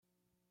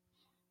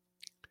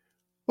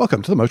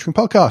Welcome to the Motoring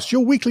Podcast,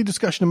 your weekly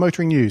discussion of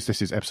motoring news.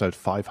 This is episode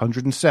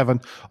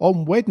 507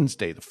 on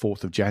Wednesday, the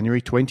 4th of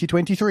January,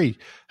 2023.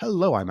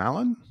 Hello, I'm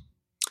Alan.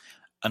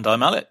 And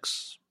I'm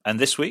Alex.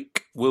 And this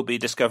week, we'll be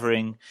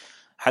discovering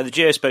how the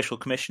Geospatial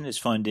Commission is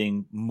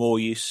finding more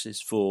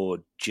uses for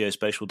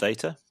geospatial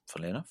data,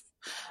 funnily enough,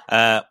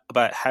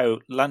 about how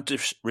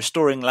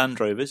restoring Land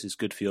Rovers is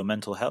good for your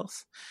mental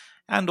health,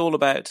 and all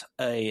about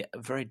a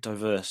very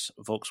diverse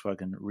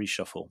Volkswagen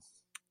reshuffle.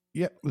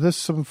 Yeah,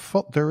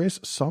 there is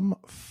some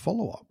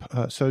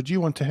follow-up. So do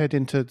you want to head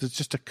into, there's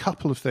just a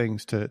couple of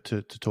things to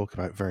talk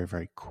about very,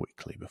 very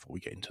quickly before we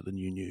get into the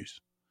new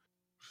news?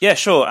 Yeah,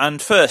 sure. And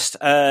first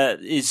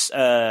is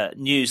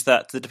news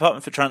that the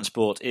Department for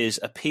Transport is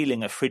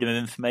appealing a Freedom of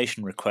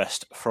Information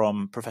request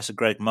from Professor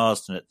Greg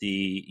Marsden at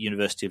the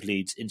University of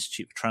Leeds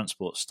Institute for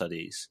Transport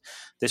Studies.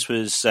 This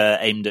was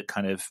aimed at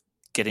kind of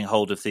getting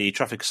hold of the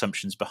traffic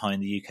assumptions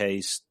behind the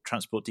UK's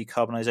transport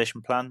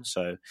decarbonisation plan,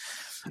 so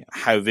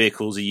how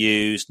vehicles are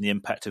used and the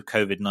impact of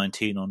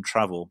COVID-19 on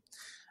travel.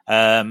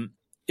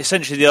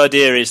 Essentially, the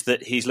idea is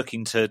that he's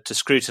looking to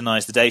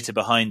scrutinise the data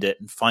behind it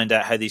and find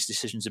out how these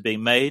decisions are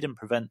being made and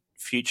prevent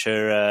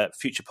future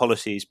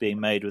policies being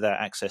made without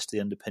access to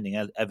the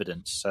underpinning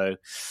evidence. So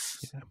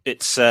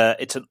it's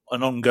an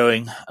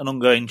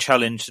ongoing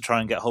challenge to try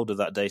and get hold of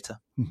that data.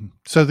 Mm-hmm.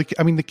 So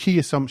the key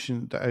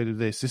assumption out of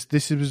this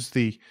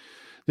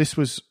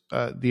was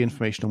the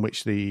information on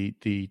which the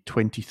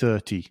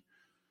 2030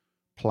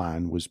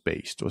 plan was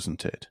based,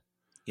 wasn't it?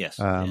 Yes.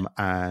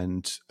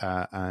 And so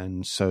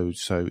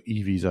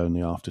EVs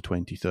only after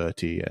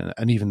 2030,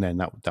 and even then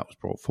that was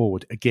brought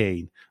forward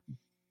again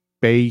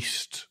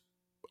based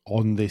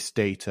on this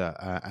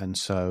data, and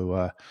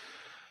so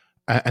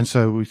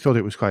we thought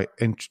it was quite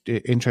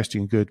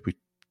interesting and good. We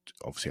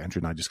obviously, Andrew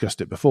and I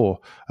discussed it before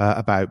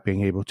about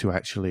being able to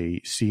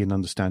actually see and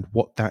understand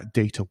what that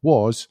data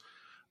was.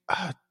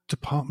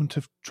 Department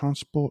of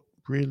Transport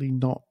really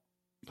not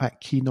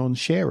that keen on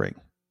sharing,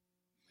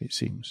 it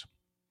seems.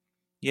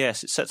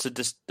 Yes, it sets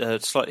a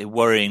slightly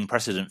worrying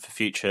precedent for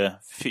future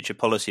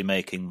policy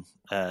making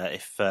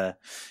if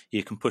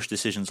you can push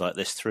decisions like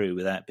this through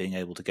without being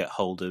able to get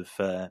hold of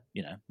the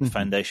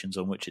foundations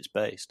on which it's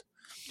based.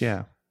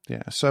 Yeah.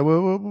 So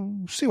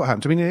we'll see what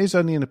happens. I mean, it is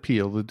only an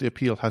appeal. The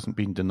appeal hasn't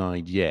been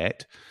denied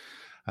yet,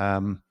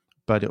 but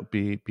it'll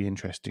be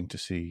interesting to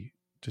see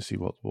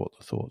what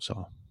the thoughts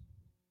are.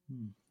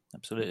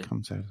 Absolutely.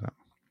 Comes out of that.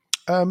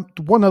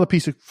 One other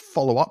piece of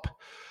follow-up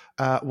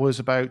was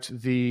about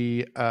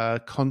the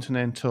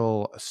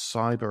Continental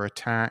cyber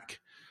attack.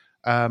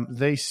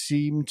 They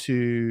seem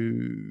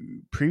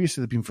to,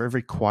 previously they've been very,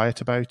 very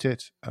quiet about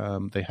it.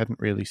 They hadn't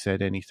really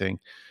said anything.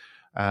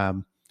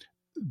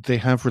 They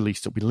have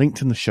released, it'll be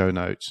linked in the show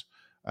notes,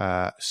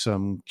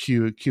 some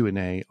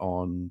Q&A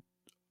on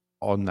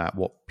that,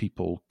 what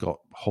people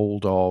got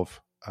hold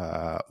of,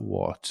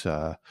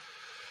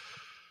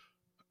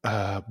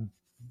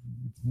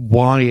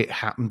 why it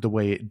happened the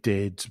way it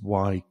did,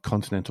 why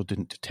Continental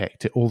didn't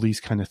detect it, all these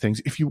kind of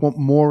things. If you want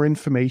more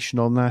information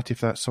on that, if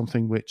that's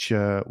something which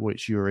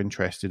you're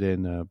interested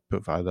in,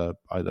 but either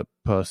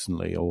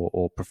personally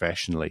or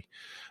professionally,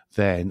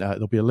 then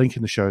there'll be a link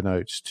in the show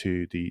notes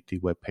to the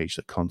webpage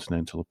that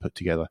Continental put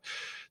together.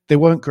 They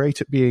weren't great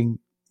at being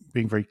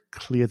very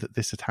clear that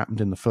this had happened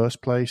in the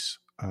first place.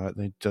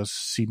 There does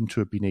seem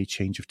to have been a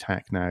change of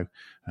tack now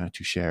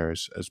to share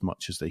as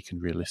much as they can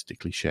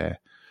realistically share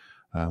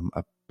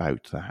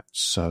about that.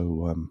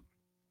 So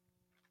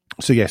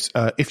yes,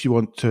 if you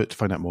want to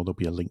find out more, there'll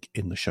be a link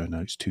in the show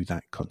notes to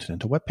that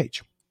Continental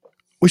webpage.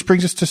 Which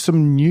brings us to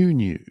some new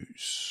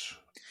news.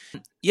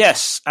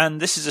 Yes,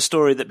 and this is a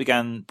story that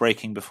began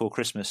breaking before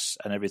Christmas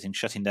and everything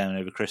shutting down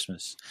over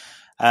Christmas.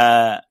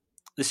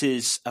 This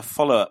is a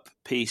follow-up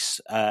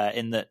piece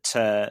in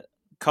that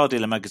Car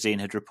Dealer magazine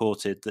had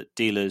reported that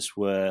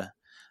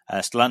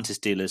Stellantis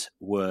dealers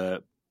were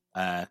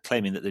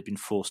claiming that they'd been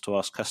forced to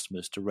ask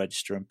customers to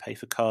register and pay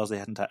for cars they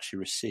hadn't actually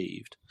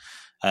received,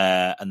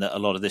 and that a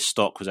lot of this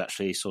stock was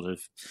actually sort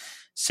of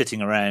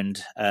sitting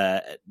around,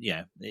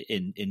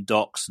 in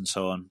docks and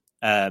so on.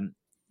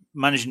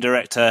 Managing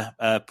Director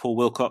Paul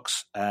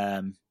Wilcox,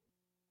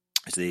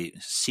 is the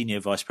Senior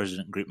Vice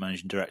President and Group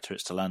Managing Director at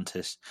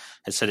Stellantis,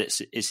 has said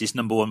it's his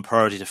number one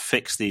priority to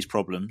fix these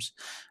problems,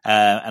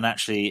 and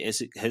actually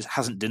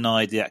hasn't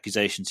denied the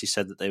accusations. He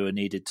said that they were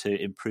needed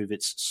to improve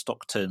its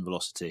stock turn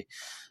velocity.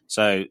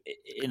 So,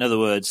 in other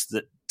words,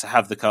 that to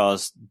have the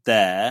cars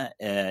there,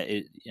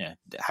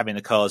 having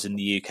the cars in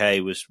the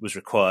UK was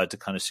required to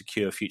kind of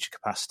secure future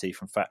capacity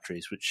from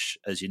factories, which,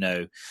 as you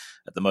know,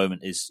 at the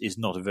moment is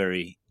not a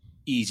very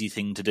easy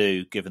thing to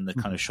do, given the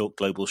kind of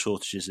global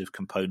shortages of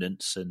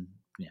components and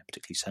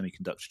particularly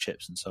semiconductor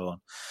chips and so on.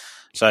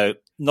 So,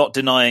 not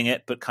denying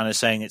it, but kind of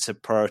saying it's a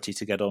priority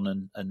to get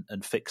on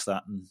and fix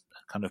that and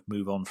kind of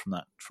move on from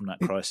that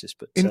crisis.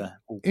 But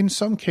in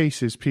some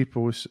cases,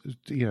 people was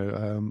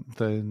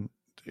then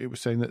it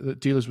was saying that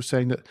dealers were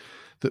saying that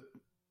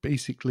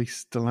basically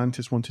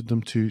Stellantis wanted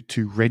them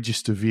to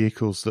register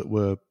vehicles that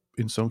were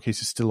in some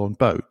cases still on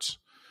boats,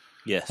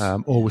 Yes.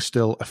 or was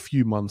still a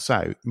few months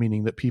out,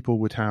 meaning that people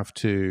would have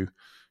to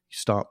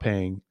start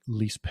paying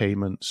lease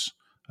payments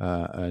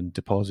and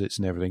deposits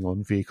and everything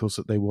on vehicles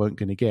that they weren't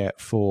going to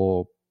get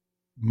for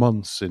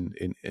months in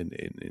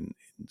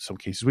some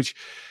cases, which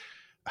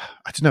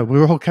I don't know.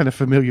 We're all kind of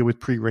familiar with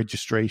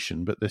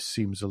pre-registration, but this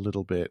seems a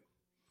little bit.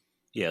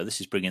 Yeah,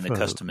 this is bringing the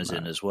customers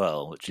in as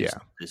well, which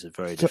is a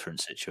very different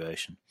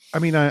situation. I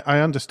mean, I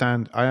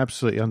understand. I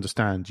absolutely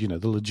understand. The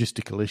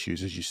logistical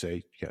issues, as you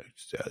say,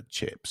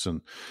 chips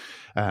and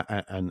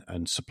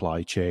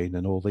supply chain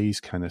and all these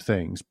kind of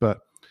things.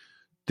 But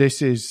this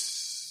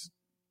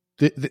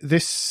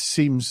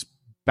seems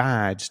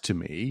bad to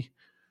me.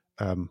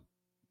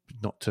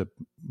 Not to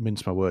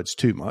mince my words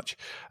too much,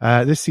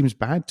 this seems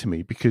bad to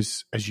me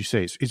because, as you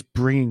say, it's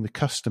bringing the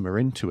customer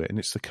into it, and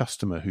it's the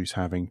customer who's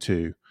having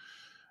to.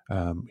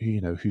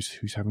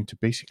 Who's having to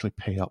basically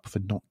pay up for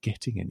not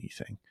getting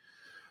anything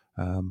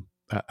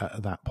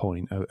at that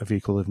point, a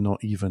vehicle they've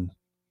not even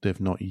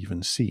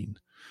seen.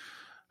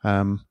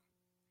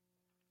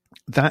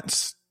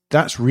 That's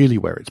really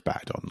where it's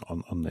bad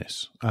on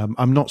this.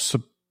 I'm not.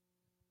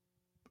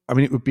 I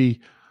mean, it would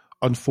be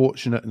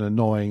unfortunate and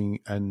annoying,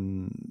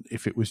 and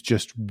if it was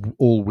just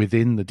all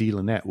within the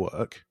dealer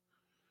network,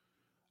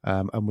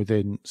 and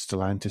within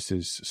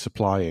Stellantis's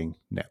supplying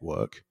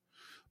network,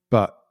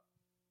 but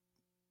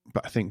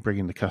I think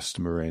bringing the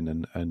customer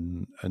in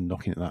and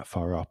knocking it that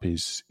far up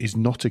is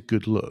not a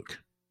good look.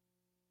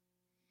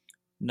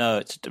 No,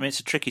 it's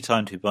a tricky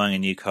time to be buying a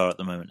new car at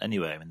the moment.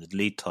 Anyway, I mean, the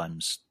lead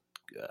times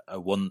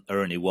are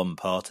only one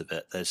part of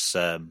it. There's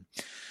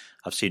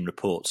I've seen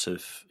reports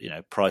of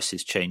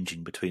prices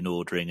changing between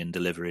ordering and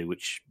delivery,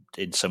 which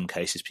in some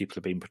cases people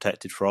have been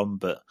protected from,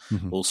 but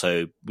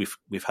also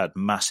we've had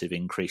massive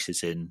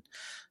increases in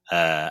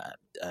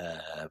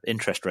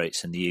interest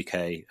rates in the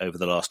UK over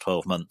the last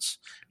 12 months,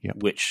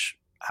 which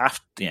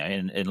have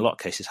in a lot of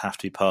cases have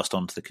to be passed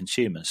on to the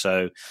consumer.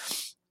 So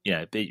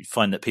you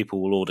find that people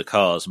will order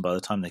cars, and by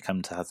the time they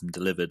come to have them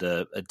delivered,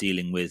 are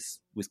dealing with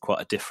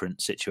quite a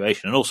different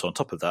situation. And also on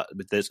top of that,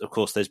 there's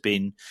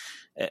been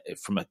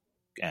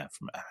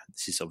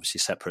this is obviously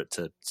separate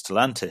to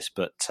Stellantis,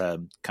 but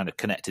kind of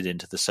connected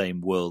into the same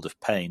world of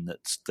pain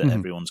that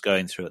everyone's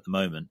going through at the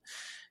moment.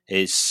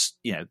 Is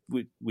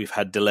we've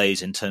had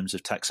delays in terms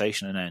of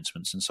taxation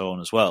announcements and so on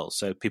as well.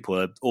 So people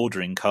are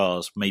ordering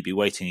cars, maybe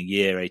waiting a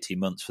year, 18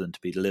 months for them to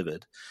be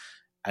delivered.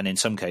 And in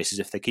some cases,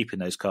 if they're keeping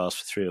those cars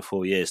for 3 or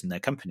 4 years and they're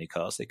company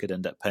cars, they could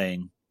end up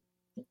paying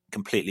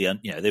completely.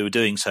 They were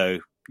doing so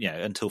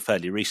until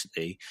fairly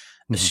recently,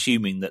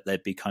 assuming that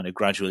there'd be kind of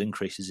gradual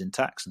increases in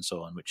tax and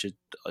so on, which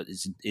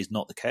is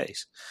not the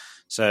case.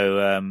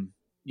 So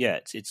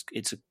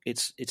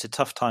it's a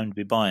tough time to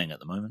be buying at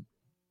the moment.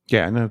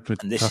 Yeah, no,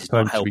 but and this tough is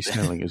time not to be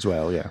helping. selling as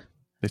well. Yeah,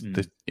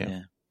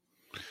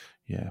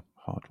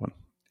 hard one.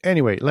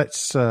 Anyway,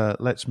 let's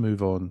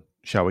move on,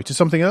 shall we, to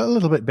something a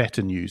little bit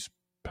better news,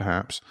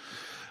 perhaps,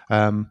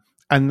 and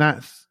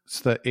that's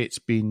that it's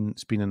been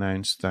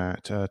announced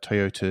that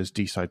Toyota's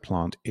Deeside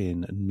plant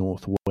in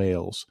North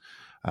Wales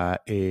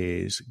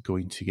is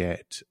going to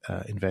get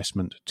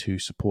investment to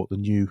support the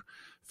new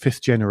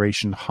 5th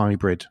generation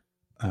hybrid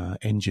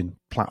engine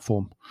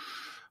platform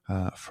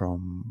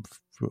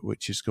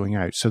which is going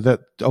out. So that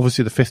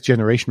obviously the 5th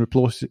generation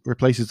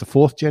replaces the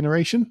 4th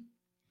generation.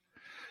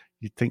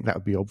 You'd think that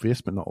would be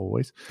obvious, but not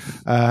always.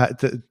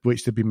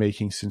 Which they've been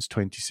making since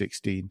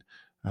 2016.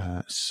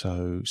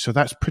 So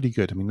that's pretty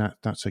good. I mean,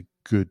 that's a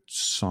good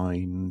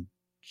sign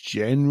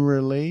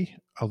generally.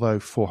 Although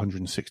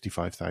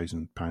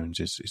 £465,000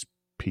 is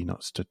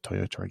peanuts to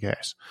Toyota, I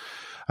guess.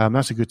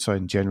 That's a good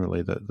sign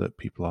generally that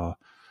people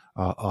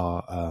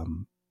are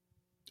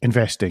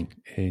investing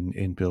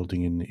in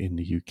building in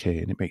the UK,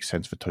 and it makes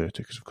sense for Toyota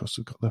because, of course,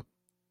 they've got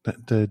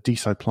the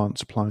Deeside plant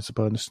supplies the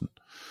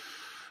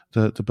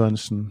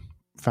Burniston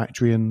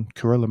factory and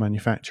Corolla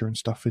manufacture and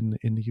stuff in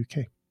the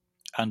UK.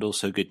 And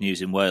also good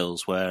news in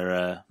Wales,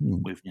 where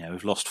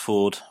we've lost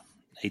Ford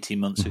 18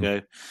 months ago,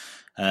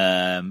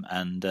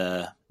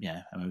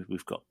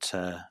 we've got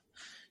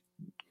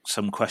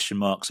some question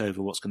marks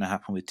over what's going to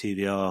happen with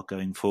TVR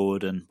going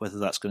forward and whether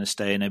that's going to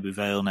stay in Ebbw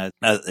Vale now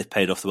that they've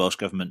paid off the Welsh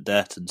Government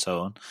debt and so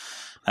on.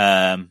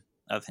 I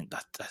think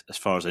that, as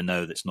far as I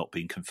know, that's not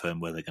been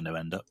confirmed where they're going to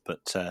end up.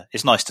 But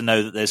it's nice to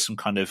know that there's some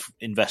kind of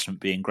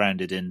investment being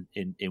grounded in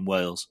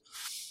Wales.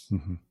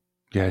 Mm-hmm.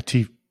 Yeah,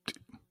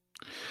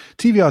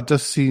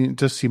 TVR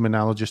does seem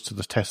analogous to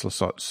the Tesla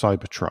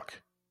Cybertruck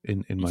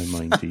in my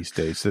mind these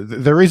days.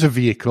 There is a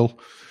vehicle.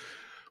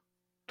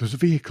 There's a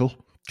vehicle.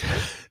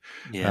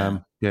 Yeah.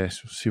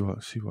 Yes, we'll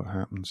see what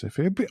happens.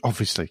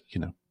 Obviously,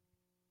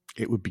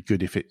 it would be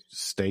good if it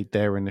stayed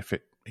there and if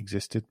it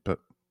existed, but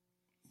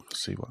we'll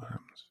see what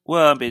happens.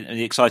 Well, I mean,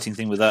 the exciting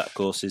thing with that, of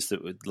course, is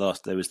that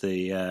there was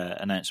the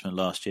announcement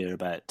last year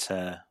about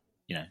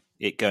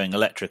it going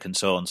electric and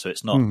so on. So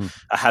it's not.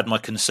 I had my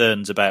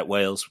concerns about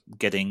Wales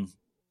getting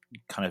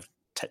kind of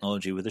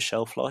technology with a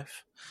shelf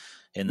life.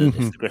 In that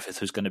if the Griffith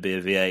was going to be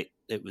a V8,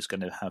 it was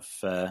going to have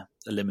a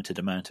limited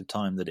amount of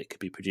time that it could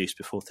be produced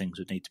before things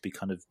would need to be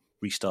kind of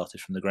restarted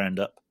from the ground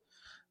up.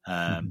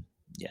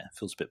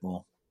 feels a bit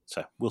more.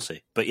 So we'll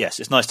see. But yes,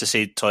 it's nice to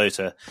see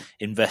Toyota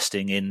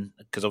investing in,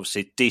 because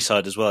obviously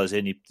Deeside as well is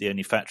the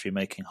only factory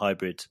making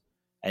hybrid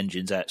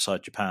engines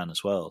outside Japan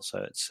as well. So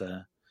it's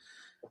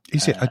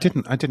is it? I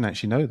didn't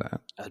actually know that.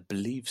 I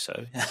believe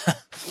so.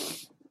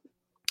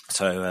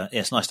 So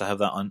it's nice to have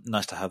that.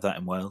 Nice to have that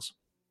in Wales.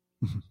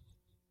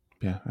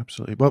 Yeah,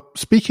 absolutely. Well,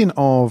 speaking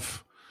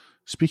of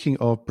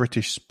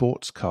British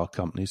sports car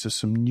companies, there's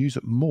some news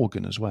at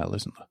Morgan as well,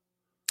 isn't there?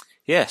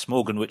 Yes,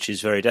 Morgan, which is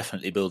very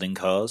definitely building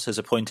cars, has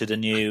appointed a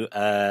new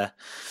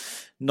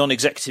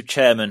non-executive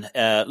chairman,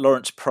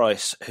 Lawrence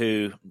Price,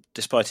 who,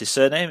 despite his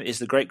surname, is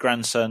the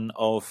great-grandson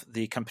of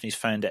the company's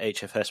founder,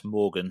 HFS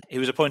Morgan. He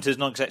was appointed as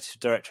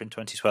non-executive director in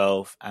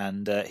 2012,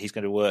 and he's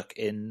going to work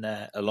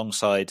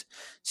alongside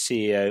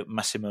CEO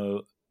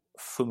Massimo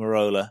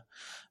Fumarola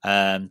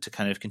to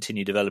kind of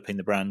continue developing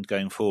the brand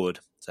going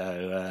forward.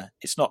 So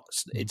it's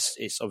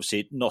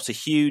obviously not a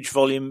huge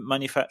volume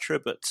manufacturer,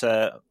 but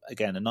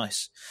again, a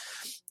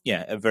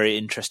very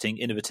interesting,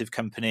 innovative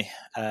company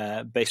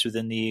based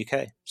within the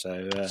UK.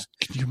 So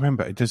can you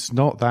remember? There's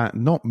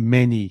not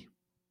many.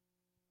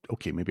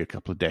 Okay, maybe a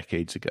couple of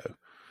decades ago,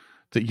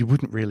 that you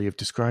wouldn't really have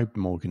described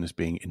Morgan as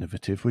being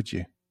innovative, would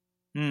you?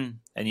 And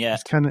yeah,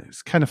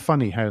 it's kind of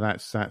funny how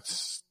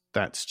that's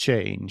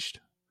changed.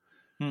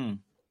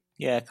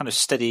 Yeah, kind of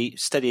steady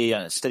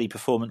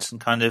performance,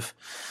 and kind of,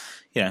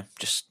 they've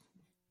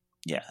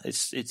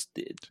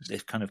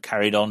kind of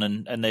carried on,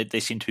 and they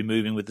seem to be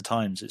moving with the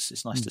times.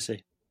 It's nice to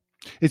see.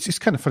 It's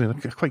kind of funny.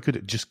 They're quite good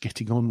at just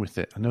getting on with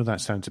it. I know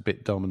that sounds a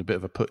bit dumb and a bit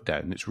of a put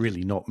down. It's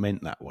really not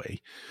meant that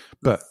way,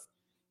 but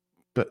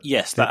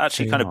yes, that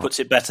actually kind of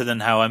puts it better than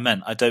how I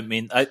meant. I don't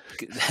mean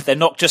they're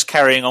not just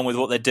carrying on with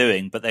what they're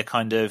doing, but they're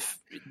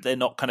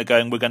not kind of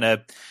going, we're going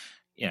to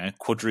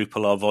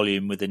quadruple our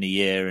volume within a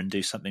year and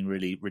do something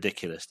really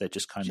ridiculous. They're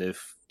just kind of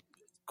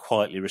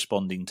quietly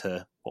responding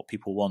to what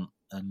people want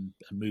and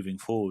moving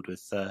forward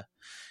with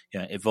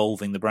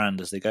evolving the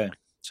brand as they go.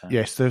 So.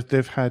 Yes,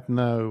 they've had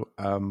no.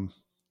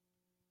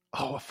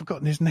 I've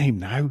forgotten his name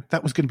now.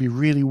 That was going to be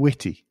really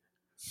witty.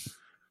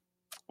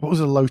 What was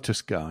a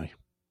Lotus guy?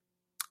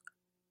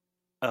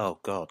 Oh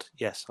God,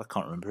 yes, I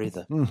can't remember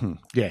either. Mm-hmm.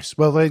 Yes,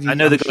 well, I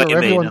know they're going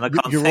to mean, and I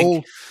can't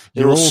think.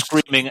 They're all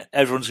screaming.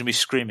 Everyone's going to be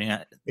screaming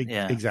at.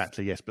 Yeah,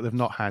 exactly. Yes, but they've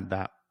not had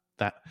that.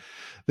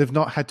 They've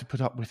not had to put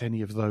up with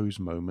any of those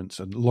moments,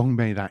 and long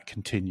may that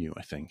continue.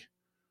 I think.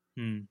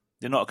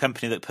 They're not a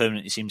company that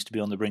permanently seems to be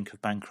on the brink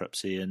of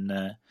bankruptcy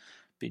and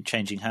been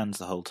changing hands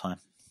the whole time.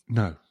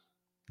 No.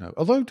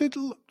 Although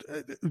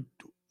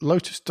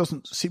Lotus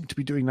doesn't seem to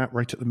be doing that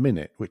right at the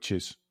minute, which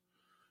is.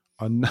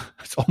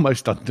 It's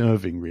almost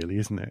unnerving, really,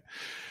 isn't it?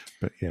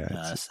 But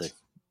yeah, it's the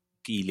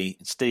Geely,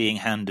 steadying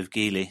hand of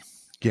Geely.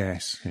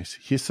 Yes.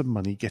 Here's some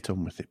money. Get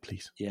on with it,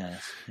 please.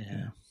 Yes.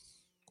 Yeah.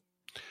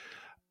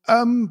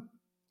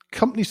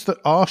 Companies that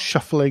are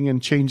shuffling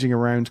and changing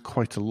around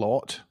quite a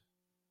lot.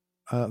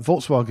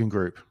 Volkswagen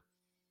Group.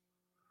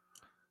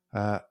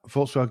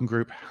 Volkswagen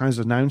Group has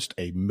announced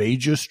a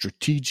major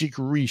strategic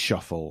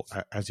reshuffle,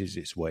 as is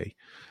its way,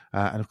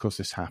 and of course,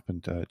 this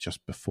happened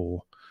just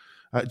before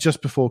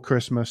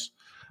Christmas.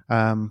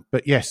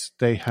 But yes,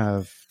 they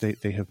have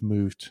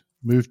moved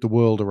the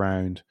world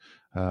around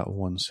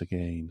once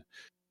again.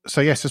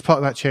 So yes, as part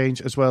of that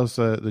change, as well as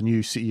the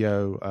new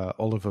CEO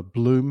Oliver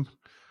Bloom,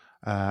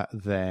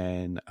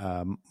 then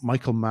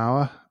Michael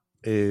Mauer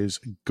is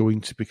going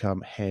to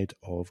become head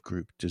of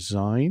group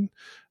design,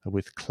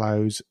 with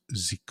Klaus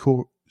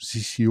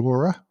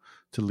Zisiora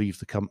to leave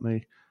the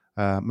company.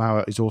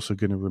 Mauer is also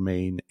going to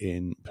remain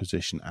in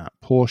position at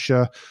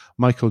Porsche.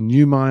 Michael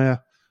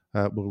Neumeier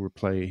will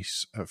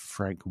replace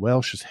Frank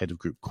Welsh as head of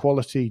group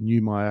quality.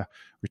 Neumeier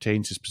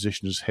retains his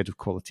position as head of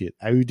quality at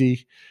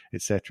Audi,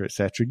 etc.,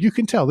 etc. You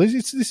can tell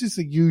this is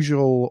the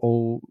usual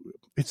old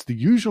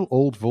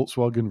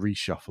Volkswagen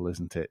reshuffle,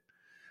 isn't it?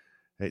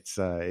 It's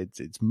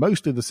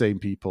mostly the same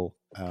people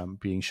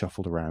being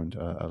shuffled around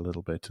a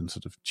little bit and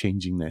sort of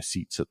changing their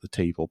seats at the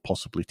table,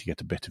 possibly to get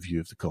a better view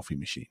of the coffee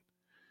machine.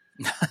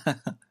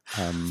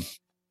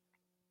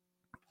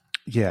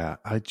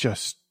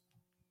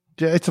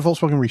 It's a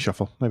Volkswagen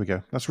reshuffle. There we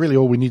go. That's really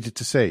all we needed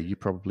to say. You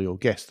probably all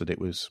guessed that it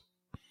was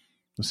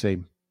the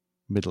same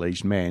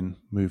middle-aged men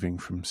moving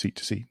from seat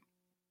to seat.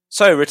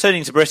 So,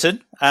 returning to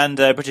Britain and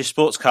British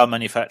sports car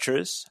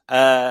manufacturers,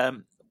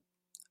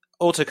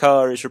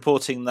 Autocar is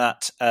reporting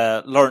that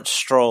Lawrence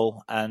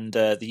Stroll and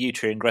the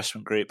Utri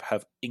Investment Group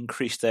have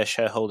increased their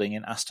shareholding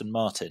in Aston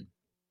Martin,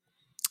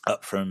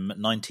 up from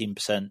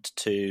 19%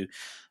 to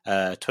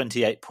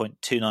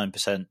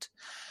 28.29%.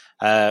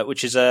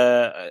 Which is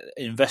an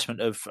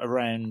investment of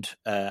around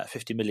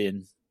 50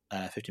 million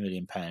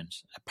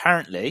pounds.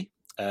 Apparently,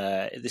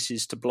 this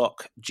is to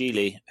block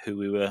Geely, who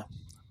we were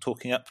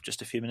talking up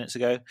just a few minutes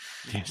ago,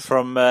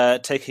 from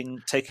taking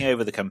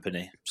over the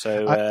company.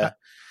 So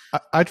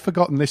I'd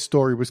forgotten this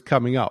story was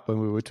coming up when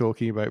we were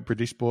talking about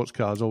British sports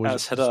cars.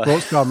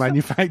 Sports car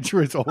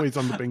manufacturers always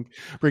on the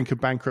brink of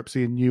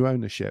bankruptcy and new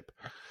ownership.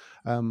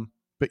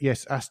 but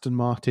yes, Aston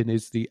Martin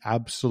is the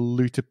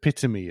absolute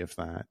epitome of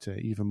that,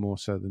 even more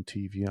so than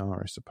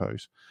TVR, I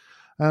suppose.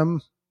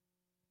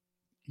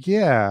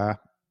 Yeah,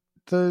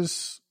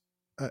 there's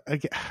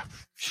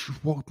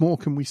what more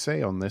can we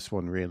say on this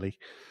one, really?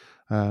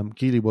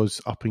 Geely was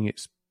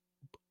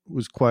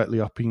quietly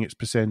upping its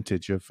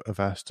percentage of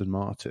Aston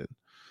Martin.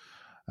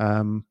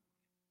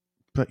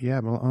 But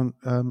yeah,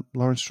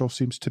 Lawrence Stroll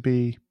seems to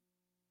be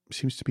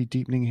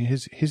deepening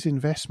his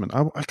investment.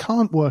 I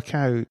can't work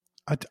out.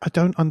 I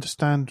don't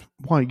understand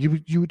why.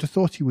 You would have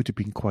thought he would have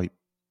been quite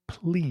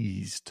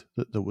pleased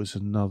that there was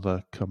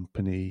another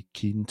company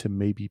keen to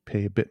maybe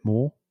pay a bit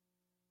more.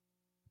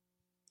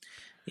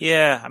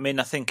 Yeah, I mean,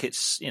 I think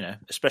it's,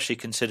 especially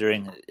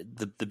considering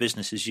the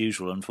business as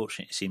usual,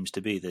 unfortunately, it seems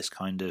to be this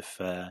kind of,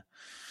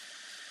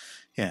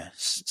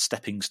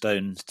 stepping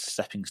stone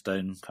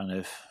kind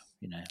of,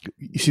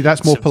 You see,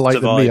 that's more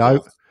polite than me.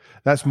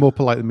 That's more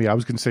polite than me. I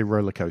was going to say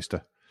roller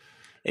coaster.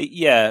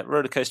 Yeah,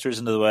 roller coaster is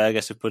another way, I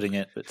guess, of putting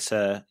it. But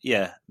I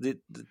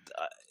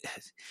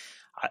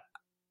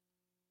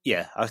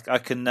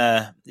can.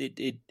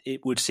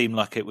 It would seem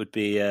like it would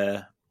be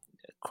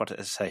quite, as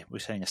I say, we're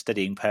saying a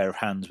steadying pair of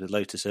hands with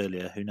Lotus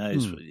earlier. Who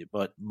knows? It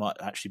might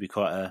actually be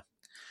quite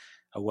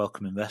a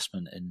welcome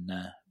investment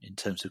in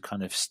terms of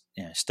kind of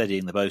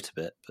steadying the boat a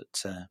bit,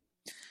 but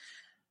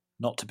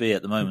not to be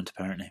at the moment,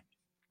 apparently.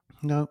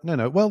 No.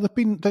 Well,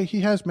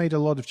 he has made a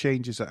lot of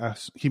changes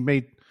at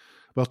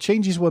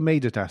changes were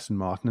made at Aston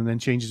Martin, and then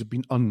changes have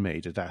been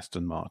unmade at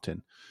Aston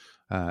Martin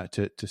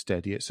to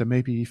steady it. So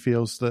maybe he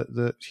feels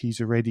that he's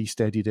already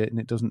steadied it, and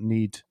it doesn't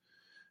need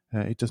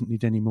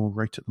any more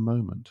right at the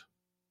moment.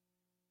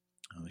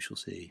 We shall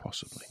see.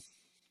 Possibly.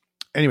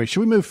 Anyway,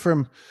 should we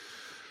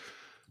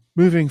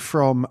moving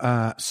from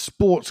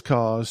sports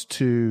cars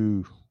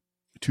to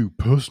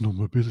personal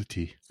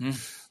mobility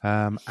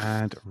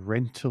and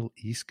rental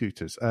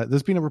e-scooters?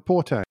 There's been a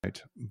report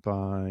out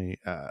by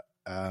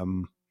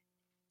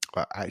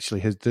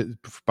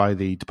by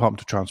the Department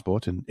of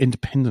Transport, an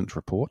independent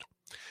report,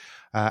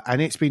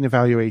 and it's been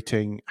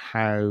evaluating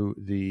how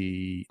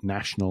the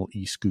national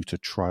e-scooter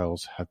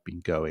trials have been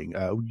going.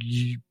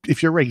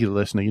 If you're a regular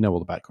listener, you know all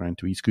the background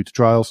to e-scooter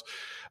trials,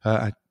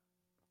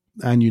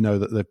 and you know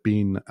that they've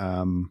been,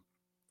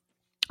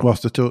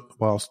 whilst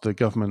the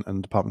government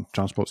and Department of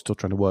Transport are still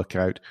trying to work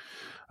out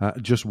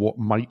just what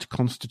might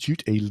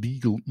constitute a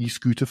legal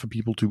e-scooter for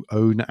people to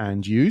own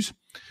and use,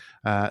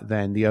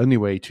 then the only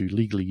way to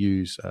legally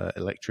use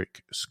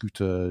electric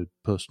scooter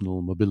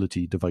personal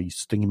mobility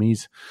device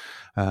thingamies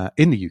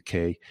in the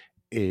UK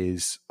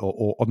is,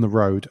 or on the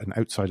road and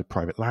outside of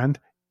private land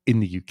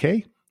in the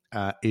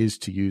UK, is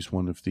to use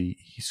one of the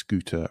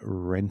e-scooter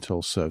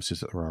rental services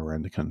that are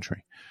around the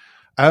country.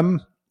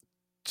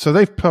 So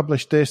they've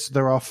published this.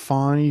 There are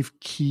 5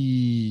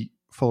 key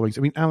followings.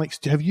 I mean, Alex,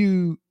 have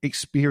you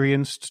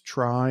experienced,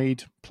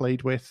 tried,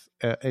 played with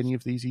any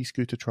of these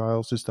e-scooter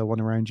trials? Is there one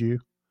around you?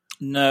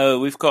 No,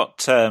 we've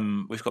got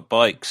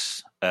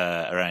bikes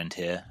around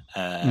here,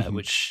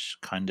 which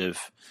kind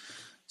of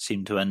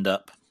seem to end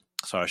up.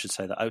 Sorry, I should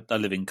say that I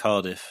live in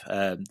Cardiff.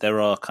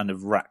 There are kind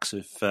of racks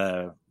of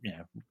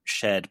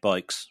shared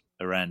bikes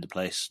around the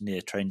place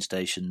near train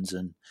stations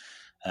and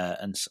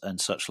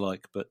such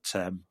like. But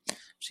I've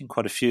seen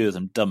quite a few of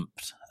them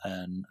dumped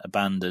and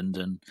abandoned,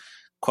 and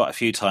quite a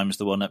few times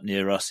the one up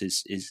near us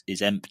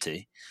is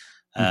empty.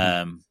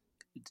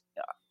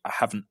 I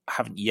haven't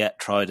yet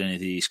tried any of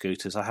the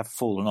e-scooters. I have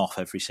fallen off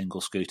every single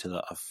scooter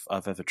that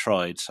I've ever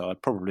tried, so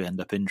I'd probably end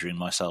up injuring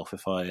myself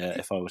if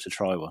I were to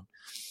try one.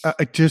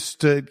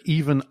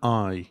 Even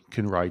I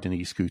can ride an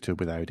e-scooter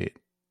without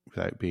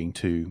being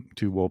too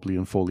wobbly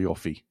and fally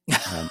offy,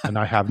 and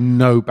I have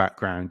no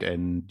background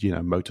in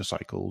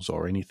motorcycles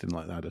or anything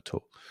like that at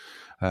all,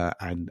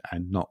 and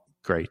not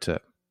great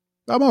at.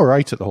 I'm all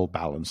right at the whole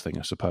balance thing,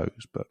 I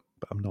suppose, but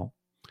I'm not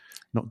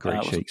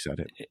great shakes at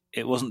it.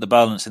 It wasn't the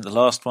balance. In the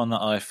last one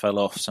that I fell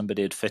off,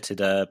 somebody had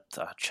fitted a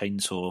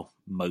chainsaw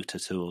motor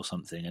to or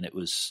something, and it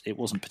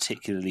wasn't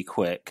particularly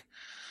quick,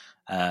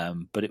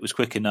 but it was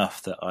quick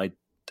enough that I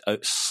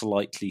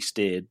slightly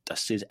steered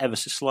ever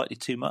so slightly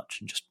too much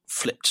and just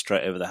flipped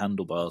straight over the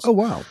handlebars. Oh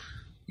wow!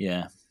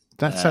 Yeah,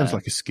 that sounds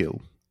like a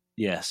skill.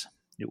 Yes,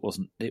 it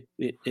wasn't.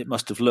 It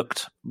must have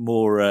looked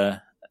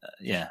more.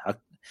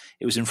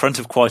 It was in front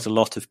of quite a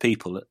lot of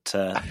people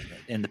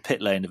in the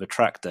pit lane of a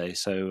track day.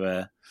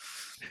 So,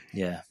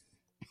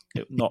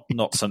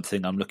 not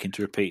something I'm looking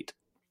to repeat.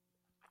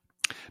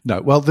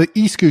 No, well, the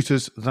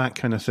e-scooters, that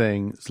kind of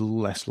thing is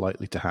less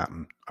likely to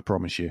happen, I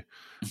promise you,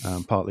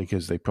 partly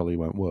because they probably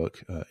won't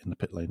work in the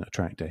pit lane at a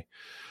track day.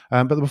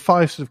 But there were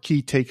 5 sort of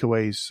key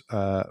takeaways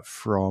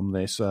from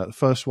this. The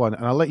first one,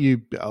 and I'll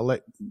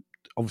let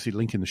obviously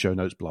link in the show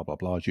notes, blah, blah,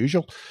 blah, as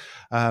usual.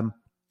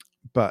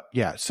 But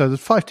yeah, so the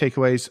 5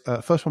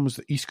 takeaways. First one was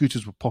that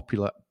e-scooters were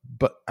popular,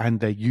 and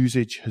their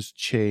usage has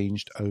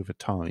changed over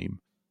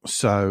time.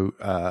 So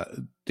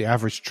the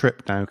average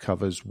trip now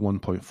covers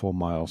 1.4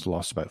 miles,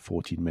 lasts about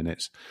 14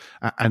 minutes,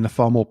 and a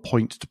far more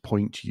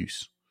point-to-point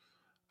use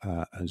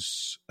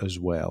as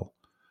well.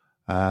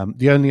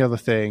 The only other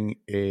thing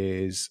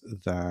is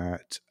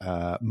that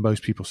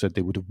most people said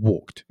they would have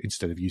walked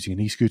instead of using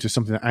an e-scooter,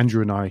 something that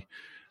Andrew and I,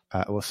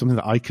 something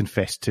that I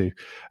confessed to,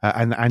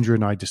 and Andrew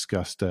and I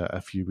discussed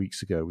a few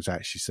weeks ago, was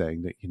actually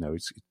saying that,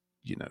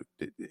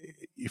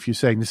 if you're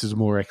saying this is a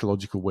more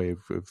ecological way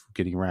of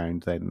getting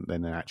around, then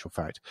in actual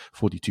fact,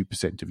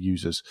 42% of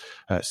users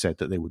said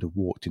that they would have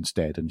walked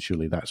instead, and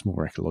surely that's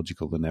more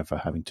ecological than ever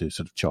having to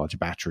sort of charge a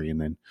battery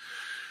and then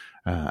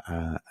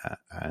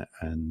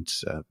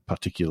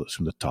particulates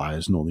from the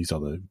tires and all these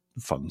other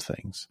fun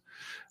things.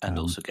 And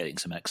also getting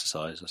some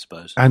exercise, I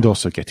suppose. And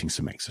also getting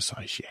some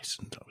exercise, yes.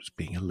 And I was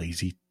being a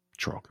lazy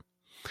trog.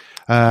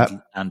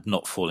 And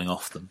not falling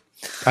off them.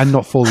 And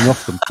not falling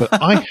off them. But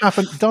I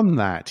haven't done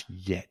that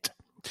yet.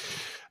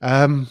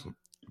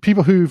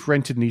 People who've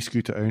rented an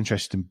e-scooter are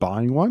interested in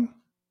buying one,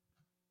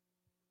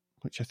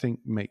 which I think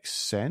makes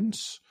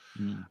sense.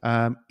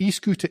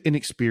 E-scooter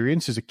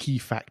inexperience is a key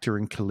factor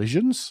in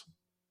collisions.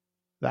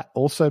 That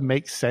also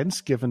makes sense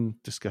given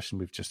discussion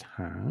we've just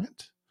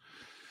had.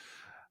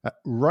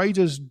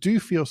 Riders do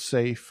feel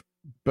safe,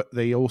 but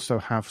they also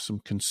have some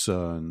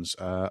concerns.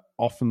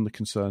 Often the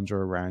concerns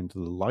are around the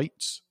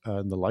lights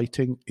and the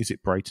lighting. Is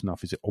it bright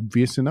enough? Is it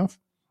obvious enough?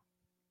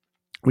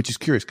 Which is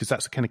curious because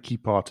that's a kind of key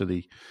part of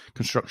the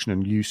construction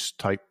and use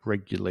type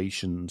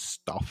regulation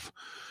stuff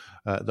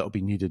that'll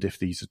be needed if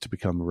these are to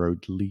become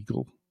road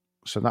legal.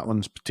 So that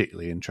one's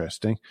particularly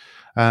interesting.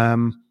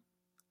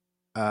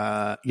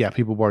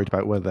 People worried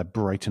about whether they're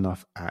bright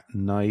enough at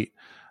night.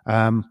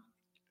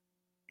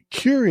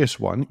 Curious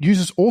one,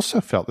 users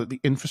also felt that the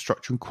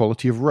infrastructure and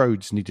quality of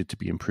roads needed to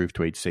be improved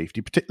to aid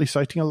safety, particularly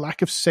citing a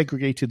lack of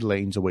segregated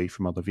lanes away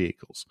from other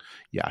vehicles.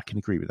 Yeah, I can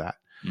agree with that.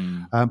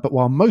 But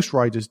while most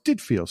riders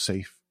did feel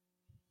safe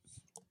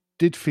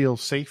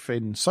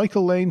in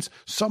cycle lanes,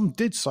 some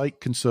did cite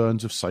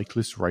concerns of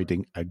cyclists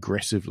riding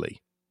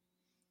aggressively.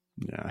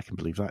 Yeah, I can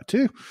believe that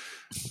too.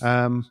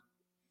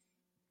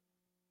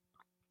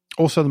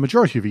 Also, the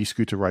majority of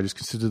e-scooter riders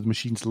consider the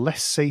machines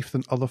less safe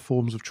than other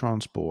forms of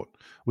transport,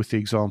 with the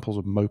examples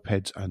of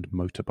mopeds and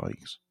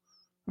motorbikes.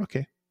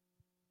 Okay.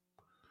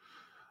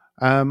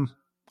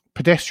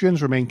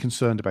 Pedestrians remain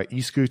concerned about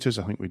e-scooters.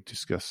 I think we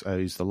discussed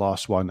is the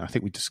last one. I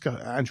think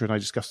Andrew and I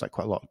discussed that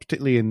quite a lot,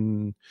 particularly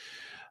in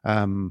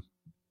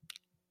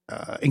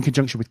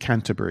conjunction with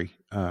Canterbury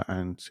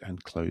and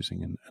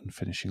closing and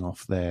finishing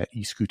off their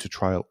e-scooter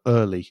trial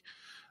early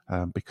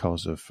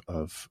because of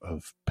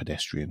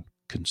pedestrian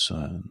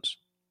concerns.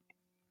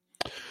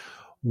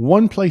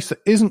 One place that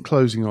isn't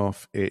closing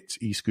off its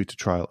e-scooter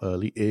trial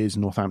early is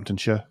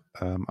Northamptonshire.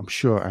 I'm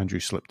sure Andrew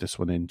slipped this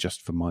one in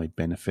just for my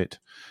benefit.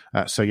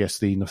 So yes,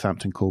 the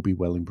Northampton, Corby,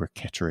 Wellingborough,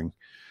 Kettering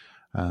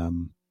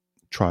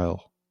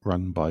trial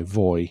run by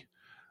Voi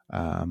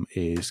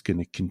is going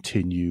to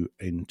continue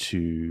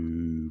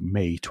into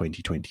May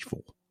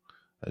 2024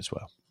 as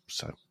well.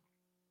 So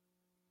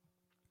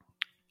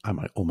I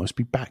might almost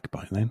be back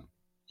by then.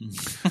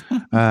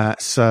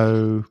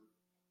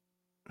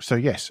 So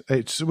yes,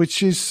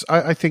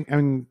 I think. I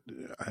mean,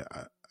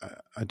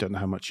 I don't know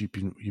how much you've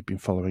been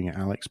following it,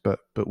 Alex, but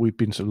we've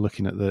been sort of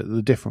looking at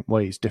the different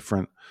ways,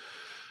 different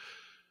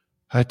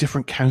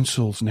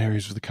councils and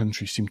areas of the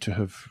country seem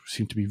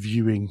to be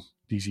viewing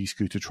these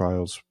e-scooter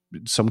trials.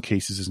 In some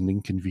cases as an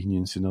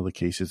inconvenience, in other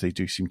cases they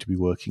do seem to be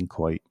working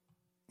quite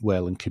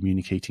well and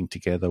communicating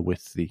together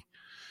with the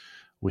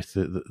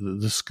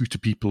scooter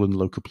people and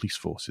local police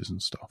forces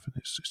and stuff. And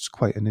it's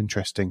quite an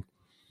interesting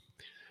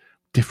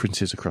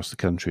differences across the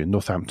country. And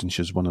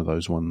Northamptonshire is one of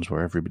those ones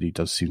where everybody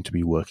does seem to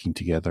be working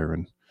together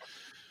and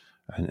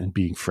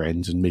being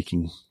friends and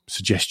making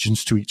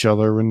suggestions to each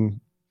other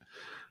and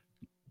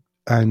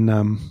carrying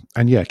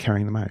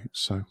them out.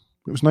 So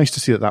it was nice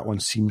to see that one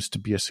seems to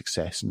be a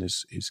success and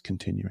is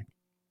continuing.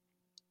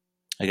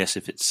 I guess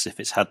if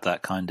it's had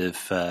that kind of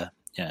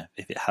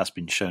if it has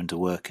been shown to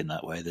work in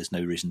that way, there's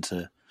no reason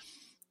to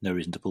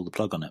pull the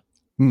plug on it.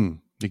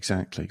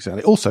 Exactly.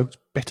 Also, it's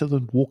better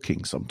than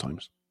walking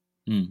sometimes.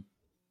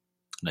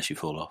 Unless you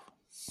fall off.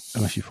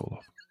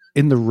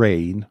 In the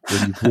rain,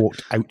 when you've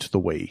walked out the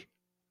way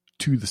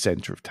to the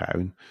centre of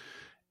town,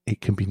 it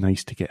can be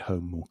nice to get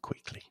home more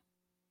quickly.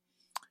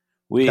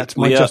 That's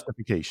my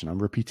justification. I'm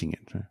repeating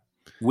it.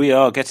 We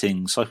are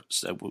getting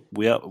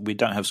we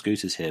don't have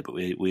scooters here, but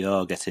we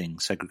are getting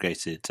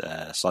segregated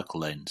cycle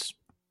lanes,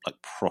 like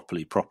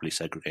properly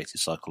segregated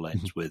cycle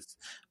lanes with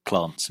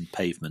plants and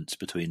pavements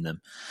between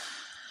them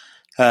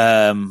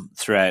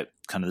throughout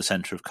kind of the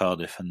centre of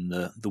Cardiff, and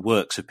the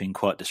works have been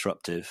quite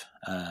disruptive.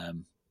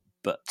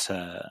 But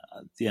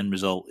the end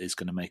result is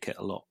going to make it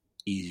a lot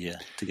easier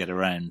to get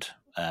around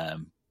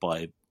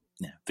by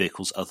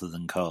vehicles other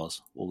than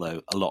cars,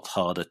 although a lot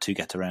harder to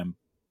get around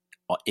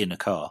in a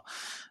car,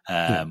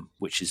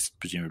 which is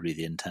presumably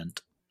the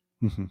intent.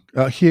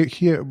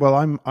 Here, well,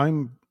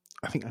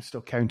 I think I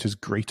still count as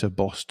Greater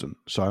Boston,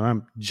 so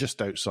I'm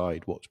just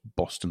outside what's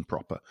Boston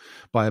proper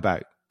by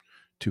about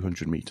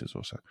 200 meters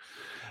or so,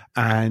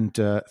 and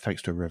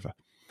thanks to a river.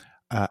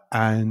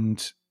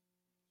 And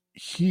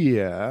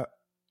here,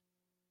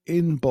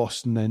 in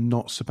Boston, they're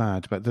not so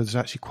bad, but there's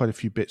actually quite a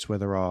few bits where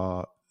there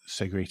are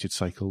segregated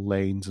cycle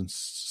lanes and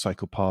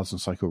cycle paths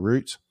and cycle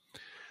routes.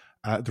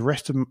 The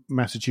rest of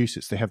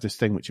Massachusetts, they have this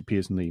thing which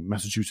appears in the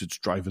Massachusetts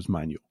Driver's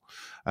Manual,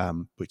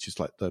 which is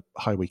like the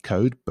highway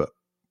code, but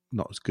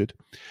not as good.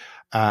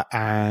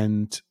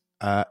 And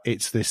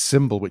it's this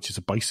symbol, which is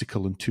a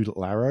bicycle and two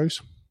little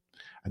arrows,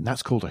 and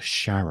that's called a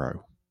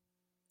sharrow.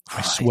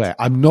 I swear,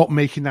 I'm not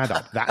making that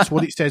up. That's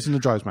what it says in the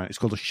driver's manual. It's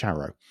called a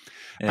sharrow.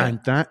 Yeah. And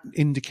that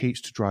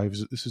indicates to drivers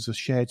that this is a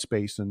shared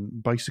space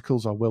and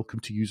bicycles are welcome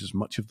to use as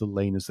much of the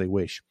lane as they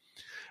wish.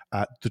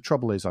 The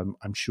trouble is,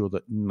 I'm sure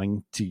that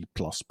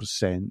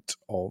 90+%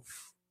 of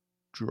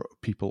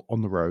people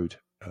on the road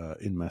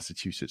in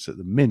Massachusetts at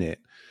the minute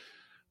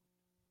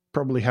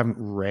probably haven't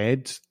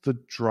read the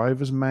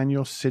driver's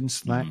manual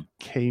since that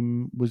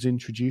was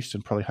introduced,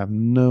 and probably have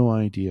no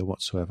idea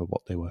whatsoever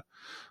what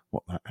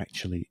that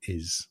actually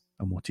is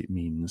and what it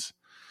means.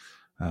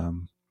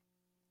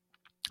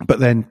 But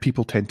then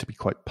people tend to be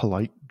quite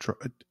polite,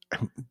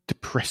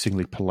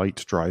 depressingly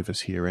polite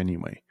drivers here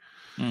anyway,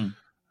 in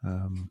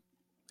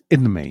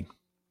the main.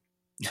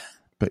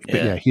 But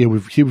yeah, here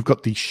we've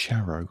got the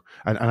sharrow,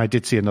 and I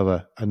did see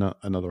another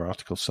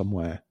article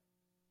somewhere,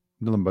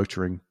 another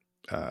motoring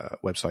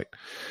website,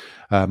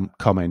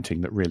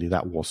 commenting that really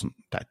that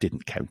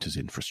didn't count as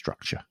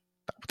infrastructure.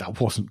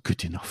 That wasn't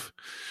good enough.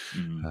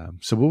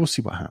 So we'll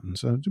see what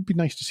happens. It'd be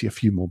nice to see a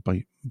few more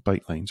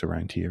bike lanes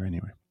around here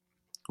anyway.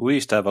 We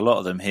used to have a lot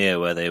of them here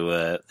where they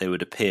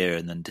would appear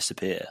and then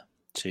disappear.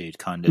 So you'd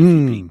kind of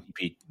you'd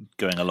be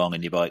going along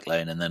in your bike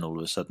lane, and then all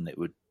of a sudden it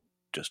would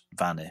just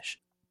vanish.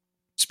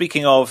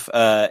 Speaking of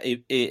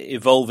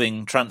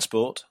evolving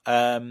transport,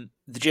 the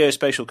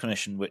Geospatial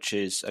Commission, which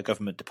is a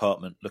government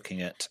department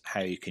looking at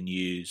how you can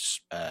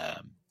use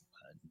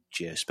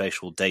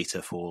geospatial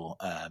data for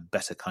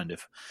better kind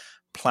of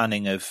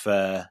planning of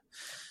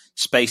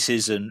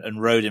spaces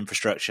and road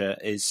infrastructure,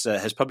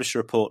 has published a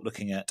report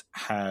looking at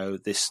how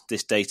this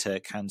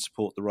data can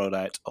support the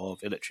rollout of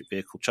electric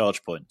vehicle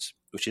charge points,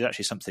 which is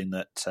actually something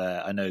that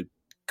I know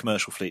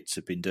commercial fleets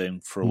have been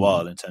doing for a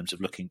while in terms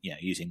of looking,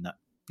 using that,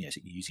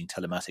 using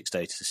telematics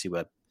data to see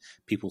where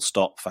people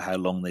stop, for how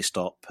long they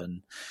stop,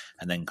 and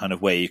then kind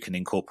of where you can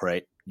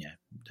incorporate,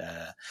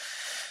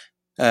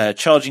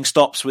 charging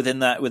stops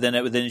within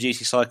a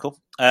duty cycle.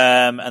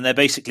 And they're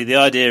basically, the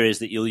idea is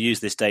that you'll use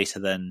this data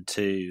then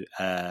to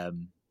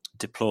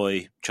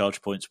deploy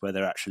charge points where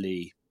they're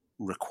actually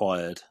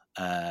required,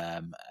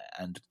 and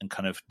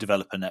kind of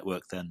develop a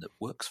network then that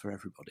works for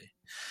everybody.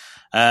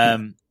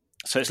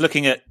 So it's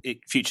looking at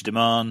future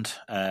demand,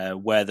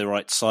 where the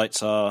right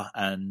sites are,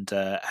 and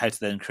how to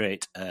then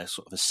create a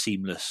sort of a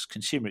seamless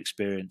consumer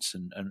experience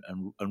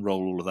and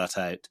roll all of that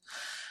out.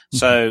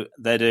 So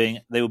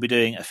they will be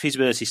doing a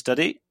feasibility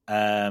study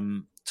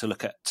to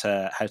look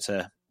at how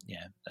to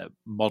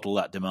model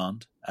that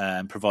demand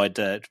and provide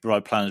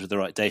planners with the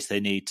right data they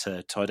need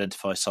to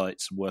identify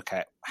sites and work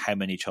out how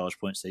many charge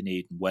points they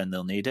need and when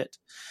they'll need it.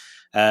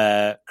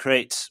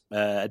 Create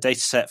a data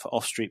set for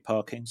off-street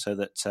parking so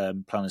that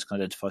planners can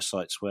identify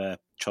sites where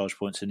charge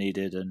points are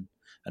needed and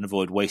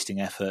avoid wasting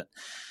effort,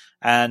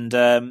 and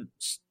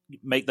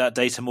make that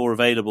data more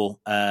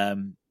available,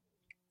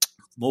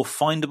 more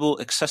findable,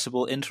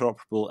 accessible,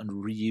 interoperable, and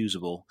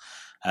reusable,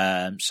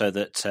 so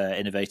that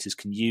innovators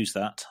can use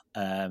that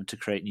to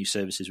create new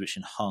services which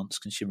enhance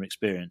consumer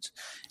experience.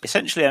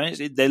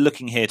 Essentially, they're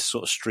looking here to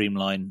sort of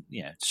streamline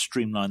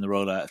the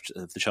rollout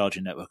of the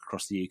charging network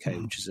across the UK,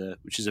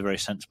 which is a very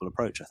sensible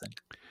approach, I think.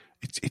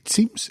 It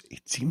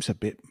seems a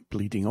bit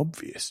bleeding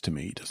obvious to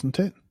me, doesn't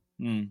it?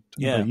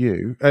 Yeah. About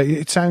you,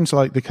 it sounds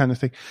like the kind of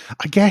thing.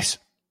 I guess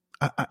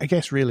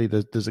really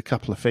there's a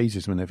couple of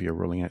phases whenever you're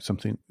rolling out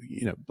something,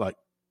 like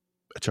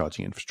a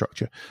charging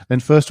infrastructure. Then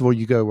first of all,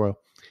 you go, well,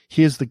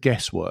 here's the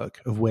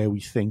guesswork of where we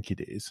think it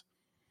is.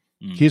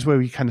 Here's where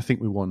we kind of think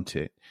we want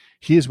it.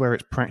 Here's where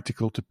it's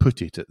practical to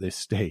put it at this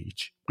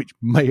stage, which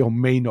may or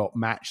may not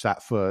match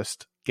that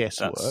first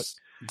guesswork.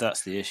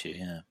 That's the issue,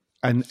 yeah.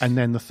 And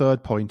then the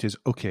third point is,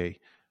 okay,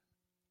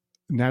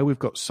 now we've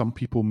got some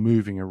people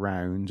moving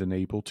around and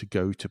able to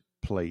go to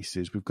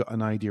places. We've got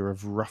an idea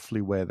of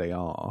roughly where they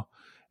are.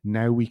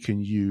 Now we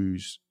can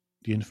use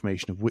the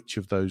information of which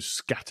of those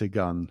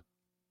scattergun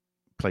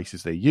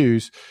places they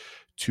use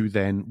to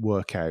then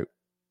work out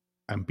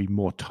and be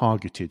more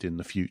targeted in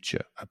the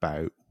future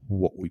about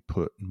what we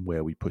put and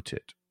where we put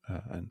it,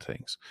 and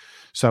things.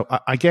 So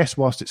I guess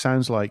whilst it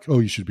sounds like,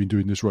 you should have been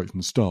doing this right from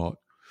the start,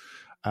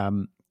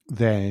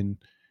 then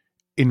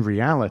in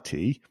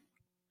reality,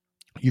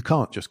 you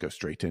can't just go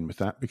straight in with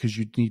that, because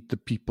you need the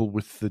people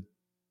you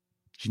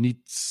need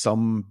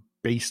some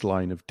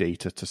baseline of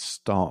data to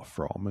start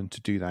from, and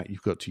to do that,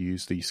 you've got to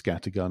use the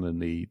scattergun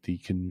and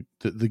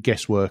the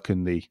guesswork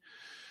and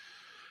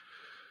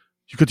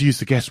you've got to use